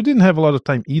 you didn't have a lot of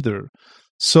time either.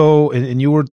 So and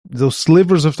you were those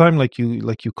slivers of time, like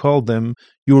you called them,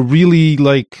 you were really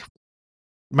like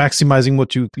maximizing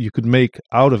what you could make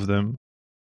out of them.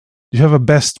 Do you have a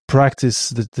best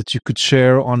practice that you could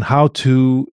share on how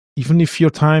to, even if your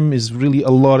time is really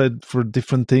allotted for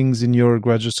different things in your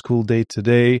graduate school day to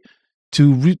day,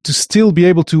 to still be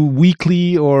able to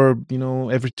weekly or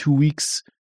every 2 weeks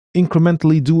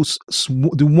incrementally do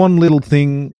one little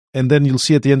thing, and then you'll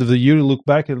see at the end of the year, you look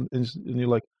back and you're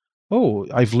like, oh,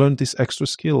 I've learned this extra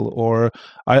skill, or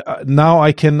now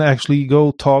I can actually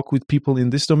go talk with people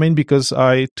in this domain because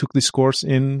I took this course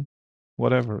in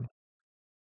whatever.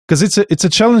 Because it's a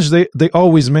challenge they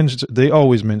always mention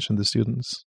the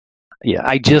students. Yeah,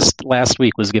 I just last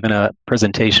week was given a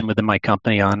presentation within my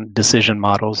company on decision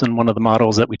models, and one of the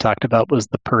models that we talked about was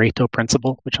the Pareto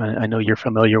principle, which I know you're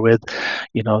familiar with.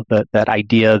 That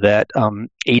idea that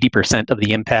 80% of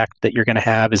the impact that you're going to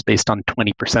have is based on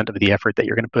 20% of the effort that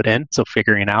you're going to put in. So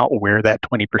figuring out where that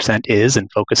 20% is and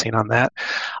focusing on that.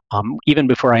 Even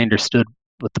before I understood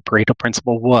what the Pareto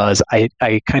principle was,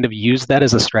 I kind of used that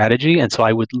as a strategy. And so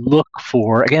I would look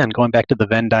for, again, going back to the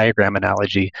Venn diagram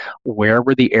analogy, where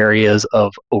were the areas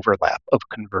of overlap, of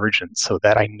convergence, so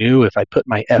that I knew if I put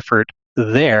my effort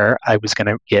there, I was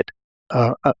going to get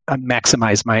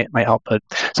maximize my output.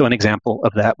 So an example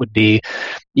of that would be,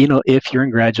 if you're in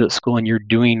graduate school and you're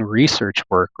doing research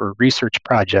work or research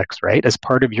projects, right, as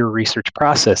part of your research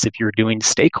process, if you're doing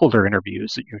stakeholder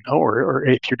interviews, or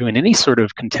if you're doing any sort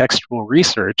of contextual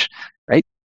research, right,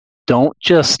 don't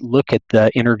just look at the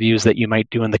interviews that you might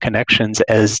do and the connections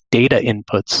as data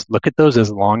inputs. Look at those as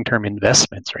long-term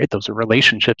investments, right? Those are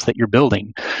relationships that you're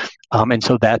building. And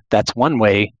so that's one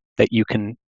way that you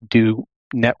can do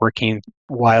networking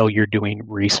while you're doing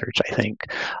research, I think.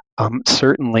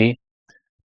 Certainly,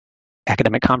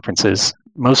 academic conferences,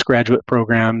 most graduate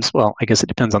programs, well, I guess it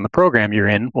depends on the program you're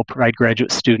in, will provide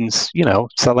graduate students,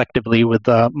 selectively with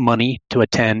money to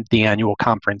attend the annual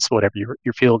conference, whatever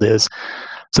your field is.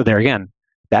 So there again,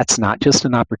 that's not just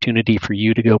an opportunity for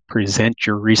you to go present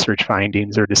your research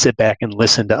findings or to sit back and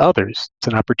listen to others. It's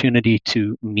an opportunity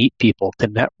to meet people, to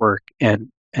network, and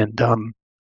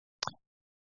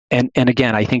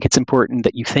again, I think it's important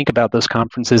that you think about those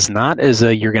conferences not as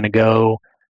you're going to go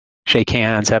shake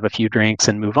hands, have a few drinks,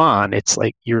 and move on. It's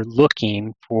like you're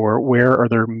looking for where are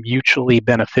there mutually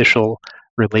beneficial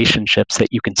relationships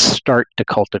that you can start to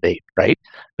cultivate, right?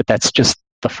 But that's just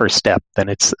the first step. Then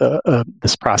it's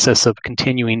this process of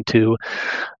continuing to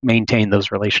maintain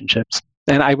those relationships.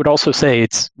 And I would also say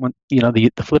it's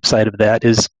the flip side of that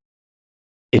is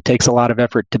It takes a lot of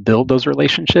effort to build those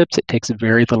relationships. It takes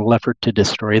very little effort to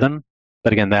destroy them.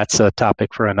 But again, that's a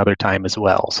topic for another time as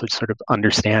well. So sort of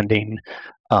understanding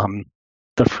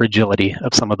the fragility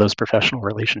of some of those professional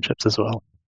relationships as well.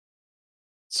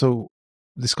 So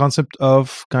this concept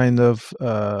of kind of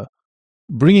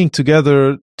bringing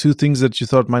together two things that you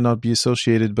thought might not be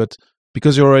associated, but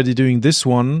because you're already doing this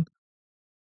one,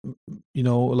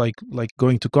 like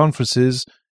going to conferences,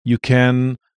 you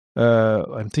can.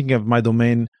 I'm thinking of my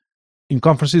domain. In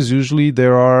conferences, usually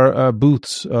there are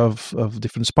booths of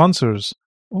different sponsors.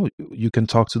 Oh, you can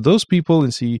talk to those people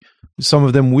and see. Some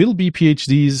of them will be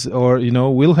PhDs, or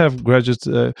will have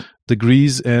graduate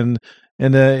degrees, and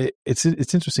it's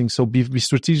interesting. So be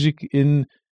strategic in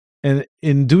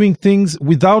doing things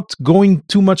without going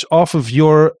too much off of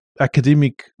your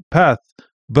academic path,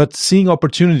 but seeing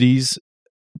opportunities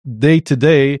day to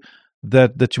day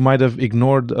that you might have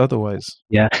ignored otherwise.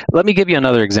 Yeah, let me give you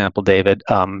another example, David.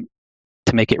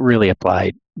 To make it really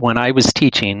applied. When I was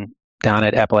teaching down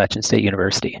at Appalachian State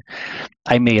University,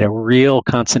 I made a real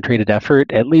concentrated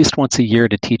effort at least once a year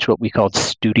to teach what we called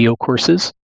studio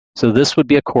courses. So this would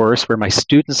be a course where my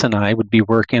students and I would be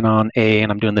working on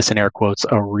and I'm doing this in air quotes,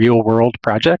 a real world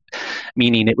project,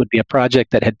 meaning it would be a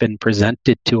project that had been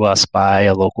presented to us by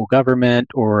a local government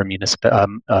or a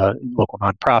local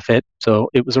nonprofit. So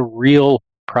it was a real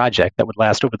project that would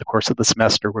last over the course of the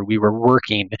semester, where we were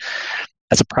working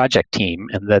as a project team,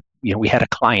 and that we had a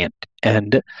client.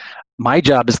 And my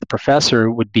job as the professor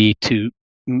would be to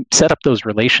set up those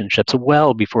relationships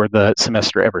well before the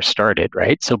semester ever started,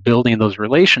 right? So building those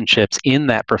relationships in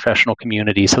that professional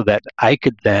community so that I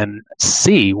could then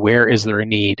see where is there a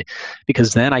need,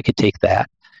 because then I could take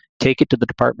it to the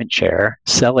department chair,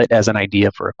 sell it as an idea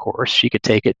for a course. She could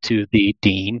take it to the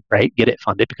dean, right? Get it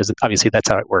funded, because obviously that's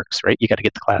how it works, right? You got to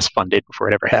get the class funded before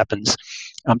it ever happens.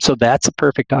 So that's a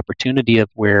perfect opportunity of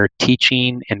where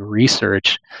teaching and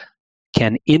research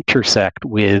can intersect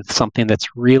with something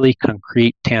that's really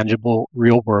concrete, tangible,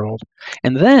 real world.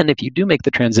 And then if you do make the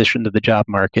transition to the job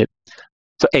market,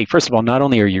 so first of all, not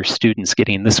only are your students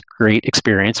getting this great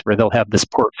experience where they'll have this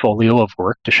portfolio of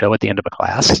work to show at the end of a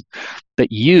class,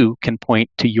 but you can point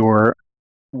to your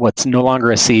what's no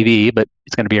longer a CV, but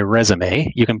it's going to be a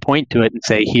resume. You can point to it and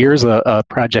say, here's a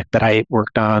project that I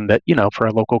worked on that, for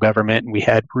a local government, and we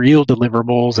had real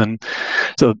deliverables. And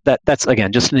so that's,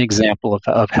 again, just an example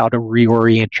of how to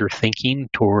reorient your thinking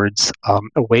towards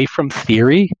away from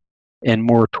theory and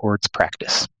more towards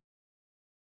practice.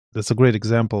 That's a great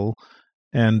example.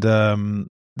 And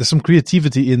there's some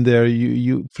creativity in there.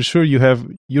 You for sure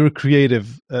you're a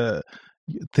creative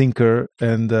thinker,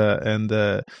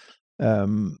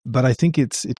 but I think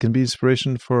it can be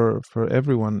inspiration for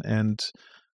everyone. And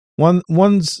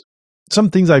some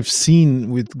things I've seen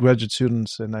with graduate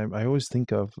students, and I always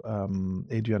think of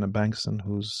Adriana Bankston,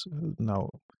 who's now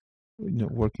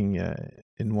working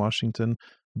in Washington.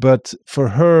 But for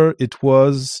her, it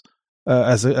was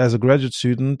as a graduate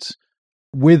student,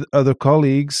 with other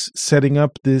colleagues, setting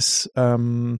up this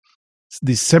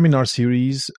seminar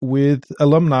series with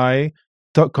alumni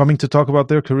coming to talk about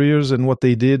their careers and what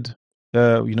they did,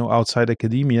 outside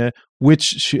academia. Which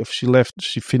she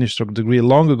finished her degree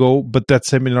long ago, but that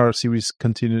seminar series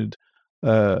continued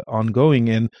ongoing,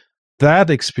 and that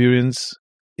experience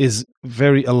is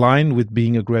very aligned with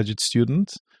being a graduate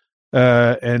student.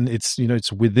 And it's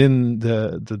it's within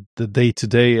the day to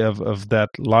day of that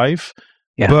life.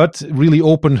 Yeah. But really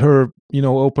opened her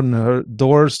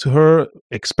doors to her,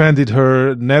 expanded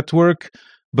her network.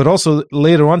 But also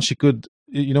later on, she could,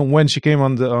 when she came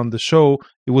on the show,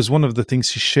 it was one of the things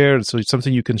she shared. So it's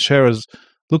something you can share as,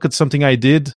 look at something I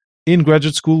did in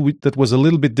graduate school that was a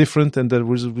little bit different and that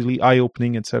was really eye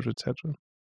opening, et cetera, et cetera.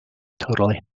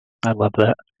 Totally, I love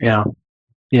that. Yeah.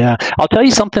 I'll tell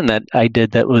you something that I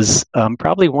did that was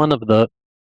probably one of the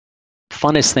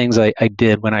funnest things I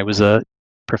did when I was a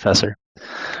professor.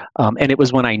 And it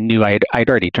was when I knew I'd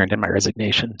already turned in my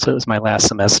resignation. So it was my last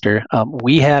semester.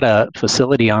 We had a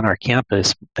facility on our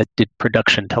campus that did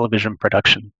television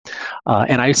production.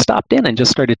 And I stopped in and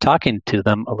just started talking to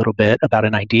them a little bit about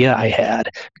an idea I had,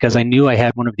 because I knew I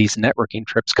had one of these networking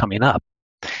trips coming up.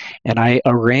 And I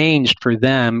arranged for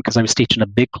them, because I was teaching a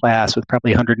big class with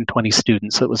probably 120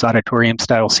 students. So it was auditorium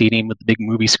style seating with the big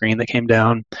movie screen that came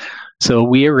down. So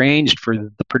we arranged for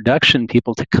the production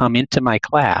people to come into my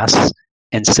class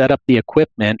and set up the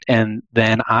equipment. And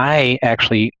then I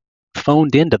actually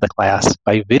phoned into the class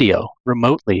by video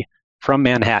remotely from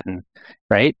Manhattan,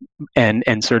 right?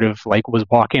 And sort of like was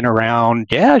walking around,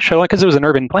 showing, because it was an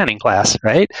urban planning class,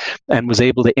 right? And was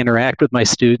able to interact with my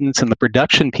students, and the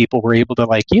production people were able to,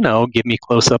 like, give me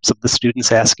close-ups of the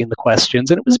students asking the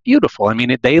questions, and it was beautiful. I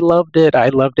mean, they loved it. I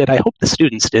loved it. I hope the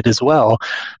students did as well.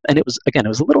 And it was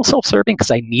a little self-serving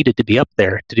because I needed to be up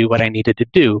there to do what I needed to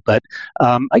do. But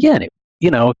again,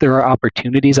 there are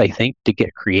opportunities, I think, to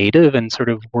get creative and sort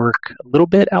of work a little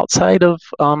bit outside of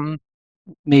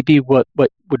maybe what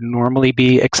would normally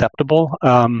be acceptable.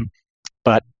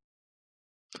 But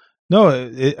no,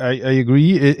 I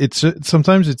agree. It's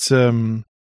sometimes it's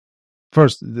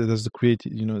first there's the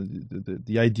creative,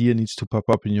 the idea needs to pop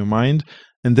up in your mind,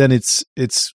 and then it's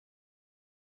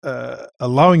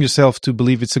allowing yourself to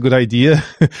believe it's a good idea,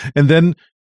 and then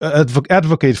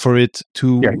advocate for it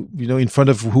to in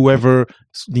front of whoever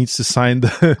needs to sign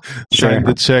the sign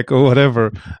the check or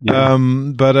whatever.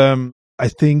 But I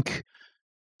think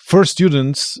for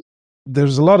students,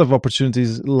 there's a lot of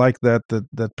opportunities like that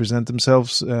present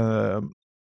themselves.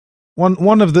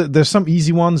 One of there's some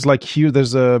easy ones, like here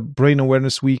there's a Brain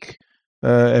Awareness Week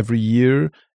every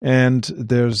year, and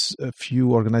there's a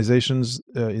few organizations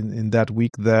in that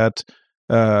week that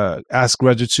ask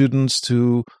graduate students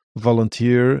to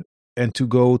volunteer and to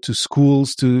go to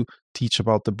schools to teach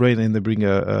about the brain, and they bring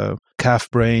a calf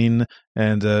brain,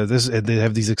 and they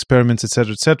have these experiments,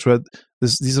 etc., etc.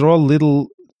 These are all little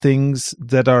things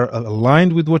that are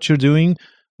aligned with what you're doing,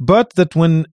 but that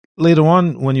when later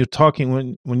on, when you're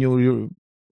talking, when you're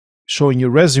showing your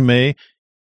resume,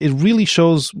 it really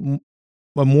shows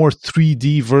a more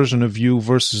 3D version of you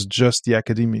versus just the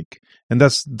academic. And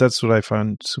that's what I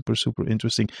find super, super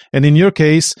interesting. And in your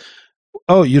case,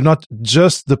 you're not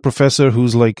just the professor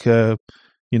who's like,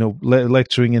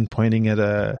 lecturing and pointing at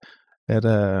a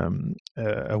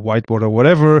whiteboard or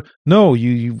whatever. No,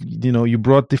 you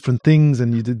brought different things,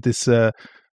 and you did this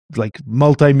like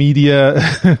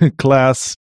multimedia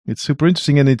class. It's super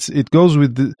interesting, and it goes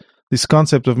with this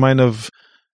concept of mine of,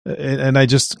 and I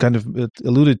just kind of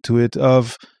alluded to it,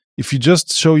 of if you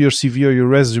just show your CV or your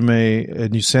resume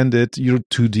and you send it, you're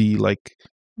 2D,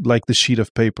 like the sheet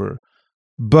of paper.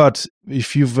 But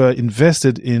if you've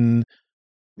invested in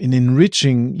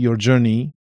enriching your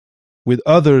journey with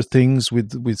other things,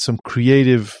 with some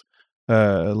creative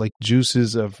like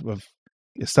juices of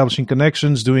establishing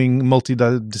connections, doing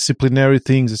multidisciplinary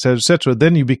things, etc.,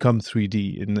 then you become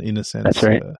 3D in a sense. That's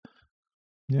right.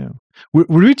 We're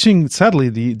reaching, sadly,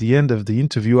 the end of the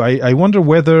interview. I wonder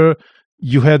whether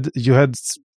you had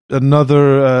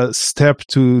another step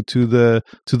to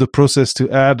the process to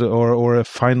add, or a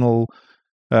final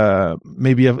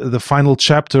maybe the final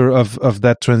chapter of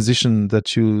that transition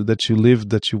that you lived,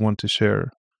 that you want to share.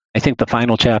 I think the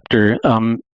final chapter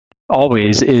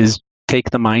always is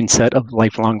take the mindset of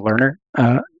lifelong learner.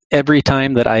 Every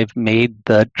time that I've made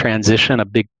the transition, a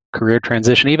big career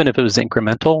transition, even if it was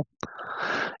incremental,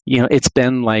 it's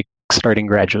been like starting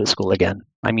graduate school again.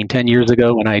 I mean, 10 years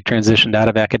ago when I transitioned out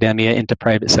of academia into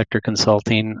private sector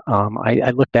consulting,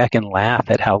 I look back and laugh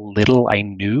at how little I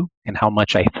knew and how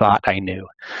much I thought I knew,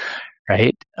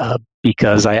 right?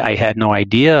 Because I had no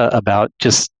idea about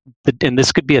just, and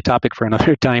this could be a topic for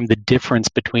another time, the difference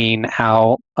between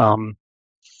how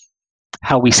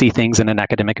we see things in an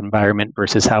academic environment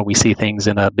versus how we see things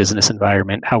in a business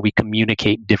environment, how we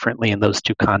communicate differently in those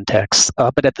two contexts.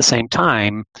 But at the same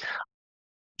time,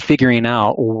 figuring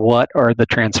out what are the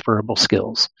transferable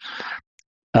skills.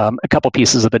 A couple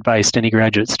pieces of advice to any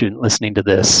graduate student listening to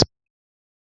this.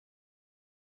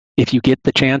 If you get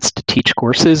the chance to teach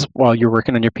courses while you're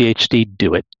working on your PhD,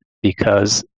 do it,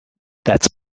 because that's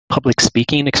public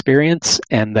speaking experience,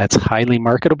 and that's highly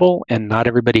marketable, and not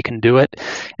everybody can do it.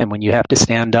 And when you have to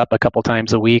stand up a couple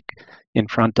times a week in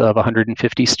front of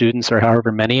 150 students or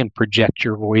however many and project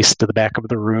your voice to the back of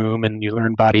the room, and you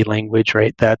learn body language,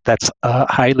 right? That's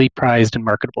a highly prized and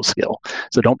marketable skill.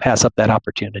 So don't pass up that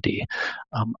opportunity.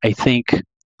 I think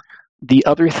the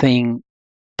other thing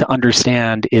to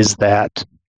understand is that,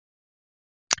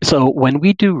 so when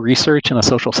we do research in a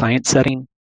social science setting,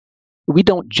 we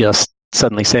don't just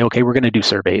suddenly say, okay, we're going to do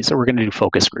surveys or we're going to do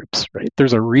focus groups, right?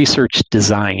 There's a research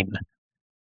design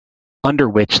under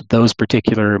which those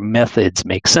particular methods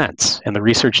make sense. And the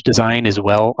research design is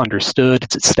well understood,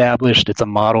 it's established, it's a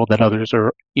model that others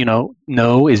are,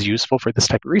 know is useful for this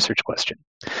type of research question.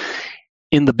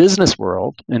 In the business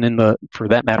world, and for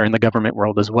that matter, in the government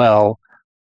world as well,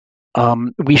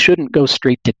 we shouldn't go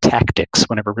straight to tactics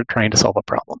whenever we're trying to solve a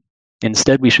problem.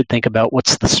 Instead, we should think about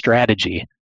what's the strategy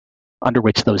under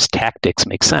which those tactics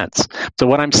make sense. So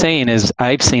what I'm saying is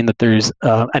I've seen that there's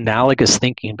analogous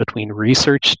thinking between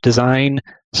research design,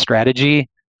 strategy,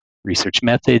 research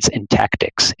methods, and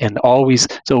tactics. And always,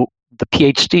 so the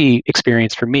PhD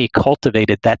experience for me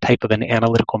cultivated that type of an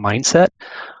analytical mindset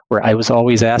where I was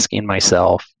always asking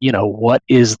myself, what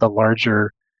is the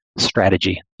larger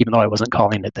strategy, even though I wasn't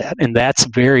calling it that. And that's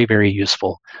very, very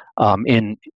useful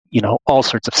in all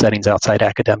sorts of settings outside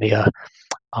academia.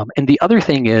 And the other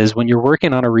thing is, when you're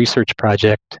working on a research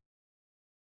project,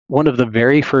 one of the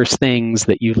very first things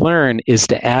that you learn is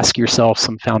to ask yourself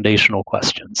some foundational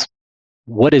questions.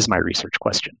 What is my research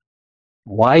question?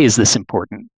 Why is this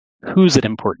important? Who's it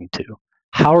important to?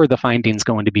 How are the findings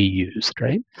going to be used,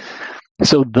 right?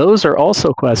 So those are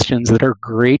also questions that are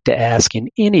great to ask in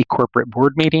any corporate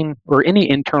board meeting or any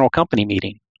internal company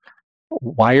meeting.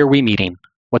 Why are we meeting?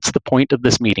 What's the point of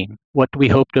this meeting? What do we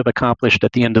hope to have accomplished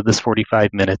at the end of this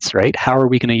 45 minutes, right? How are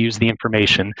we going to use the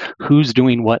information? Who's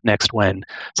doing what next when?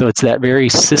 So it's that very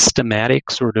systematic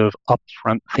sort of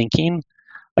upfront thinking.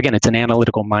 Again, it's an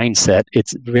analytical mindset.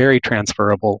 It's very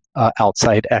transferable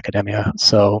outside academia.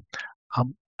 So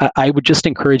I would just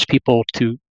encourage people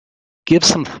to give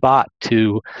some thought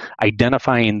to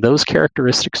identifying those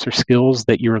characteristics or skills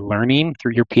that you're learning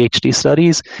through your PhD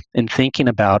studies and thinking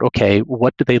about, okay,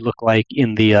 what do they look like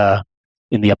in the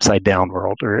upside down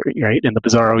world, or right in the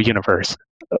bizarro universe?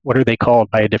 What are they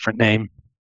called by a different name?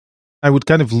 I would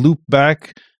kind of loop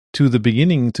back to the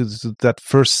beginning, to that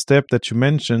first step that you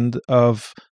mentioned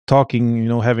of talking,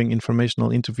 having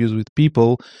informational interviews with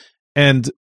people. And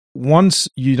once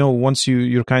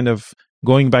you're kind of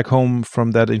going back home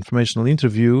from that informational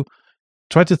interview,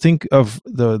 try to think of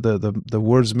the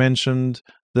words mentioned,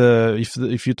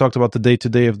 if you talked about the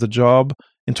day-to-day of the job,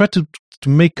 and try to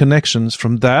make connections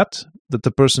from that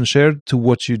the person shared to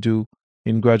what you do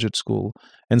in graduate school.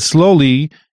 And slowly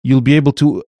you'll be able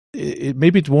to,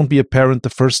 maybe it won't be apparent the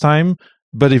first time,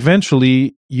 but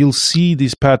eventually you'll see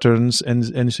these patterns and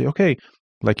you say, okay,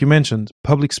 like you mentioned,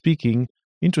 public speaking,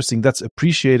 interesting, that's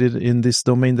appreciated in this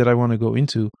domain that I want to go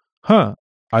into.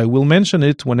 I will mention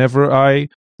it whenever I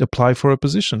apply for a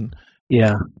position.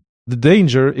 Yeah. The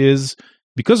danger is,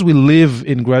 because we live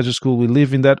in graduate school, we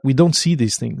live in that, we don't see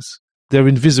these things. They're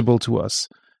invisible to us.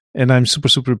 And I'm super,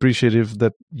 super appreciative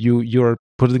that you're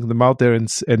putting them out there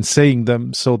and saying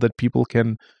them so that people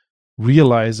can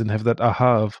realize and have that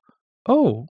aha of,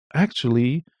 oh,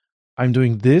 actually, I'm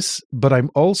doing this, but I'm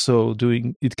also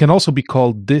doing, it can also be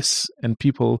called this, and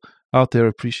people out there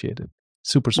appreciate it.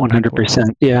 Super, super 100%.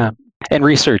 important. Yeah. And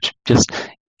research, just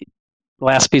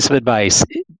last piece of advice,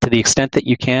 to the extent that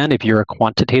you can, if you're a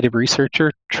quantitative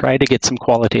researcher, try to get some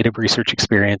qualitative research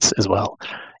experience as well.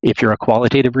 If you're a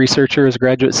qualitative researcher as a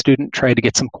graduate student, try to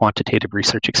get some quantitative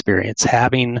research experience.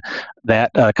 Having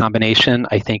that combination,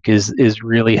 I think, is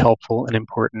really helpful and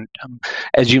important.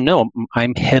 As you know,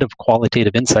 I'm head of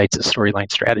qualitative insights at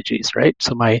Storyline Strategies, right?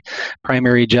 So my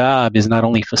primary job is not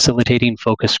only facilitating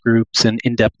focus groups and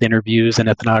in-depth interviews and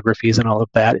ethnographies and all of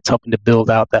that, it's helping to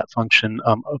build out that function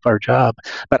of our job.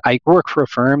 But I work for a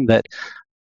firm that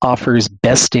offers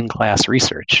best-in-class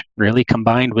research, really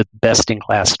combined with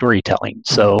best-in-class storytelling.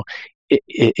 So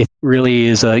it really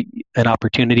is a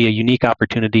unique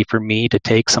opportunity for me to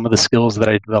take some of the skills that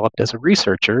I developed as a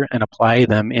researcher and apply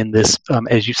them in this,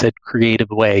 as you said,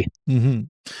 creative way. Mm-hmm.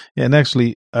 Yeah, and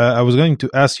actually, I was going to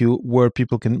ask you where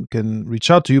people can reach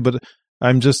out to you, but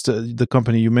I'm just, the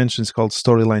company you mentioned is called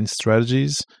Storyline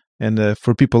Strategies. And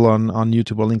for people on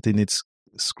YouTube or LinkedIn, it's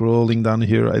scrolling down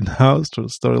here right now,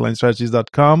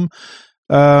 storylinestrategies.com.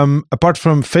 Apart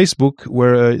from Facebook,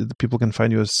 where people can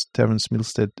find you as Terence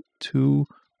Milstead too,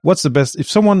 what's the best, if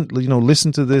someone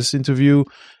listened to this interview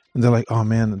and they're like, oh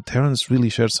man, Terence really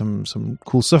shared some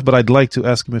cool stuff, but I'd like to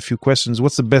ask him a few questions,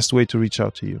 what's the best way to reach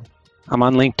out to you? I'm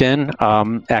on LinkedIn,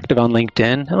 active on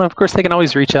LinkedIn. And of course, they can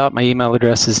always reach out. My email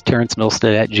address is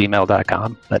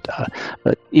terencemilstead@gmail.com.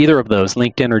 But either of those,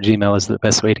 LinkedIn or Gmail, is the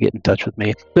best way to get in touch with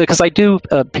me. Because I do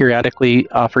periodically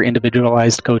offer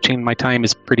individualized coaching. My time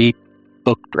is pretty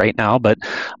booked right now, but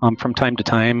from time to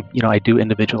time, I do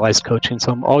individualized coaching.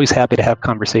 So I'm always happy to have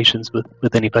conversations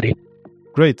with anybody.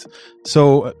 Great.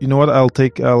 So you know what? I'll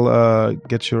get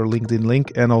your LinkedIn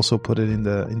link and also put it in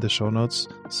the show notes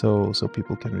so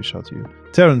people can reach out to you.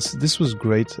 Terence, this was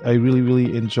great. I really,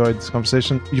 really enjoyed this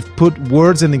conversation. You've put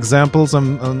words and examples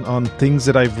on things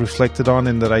that I've reflected on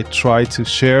and that I try to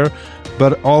share,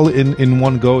 but all in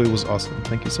one go. It was awesome.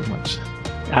 Thank you so much.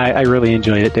 I really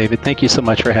enjoyed it, David. Thank you so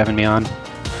much for having me on.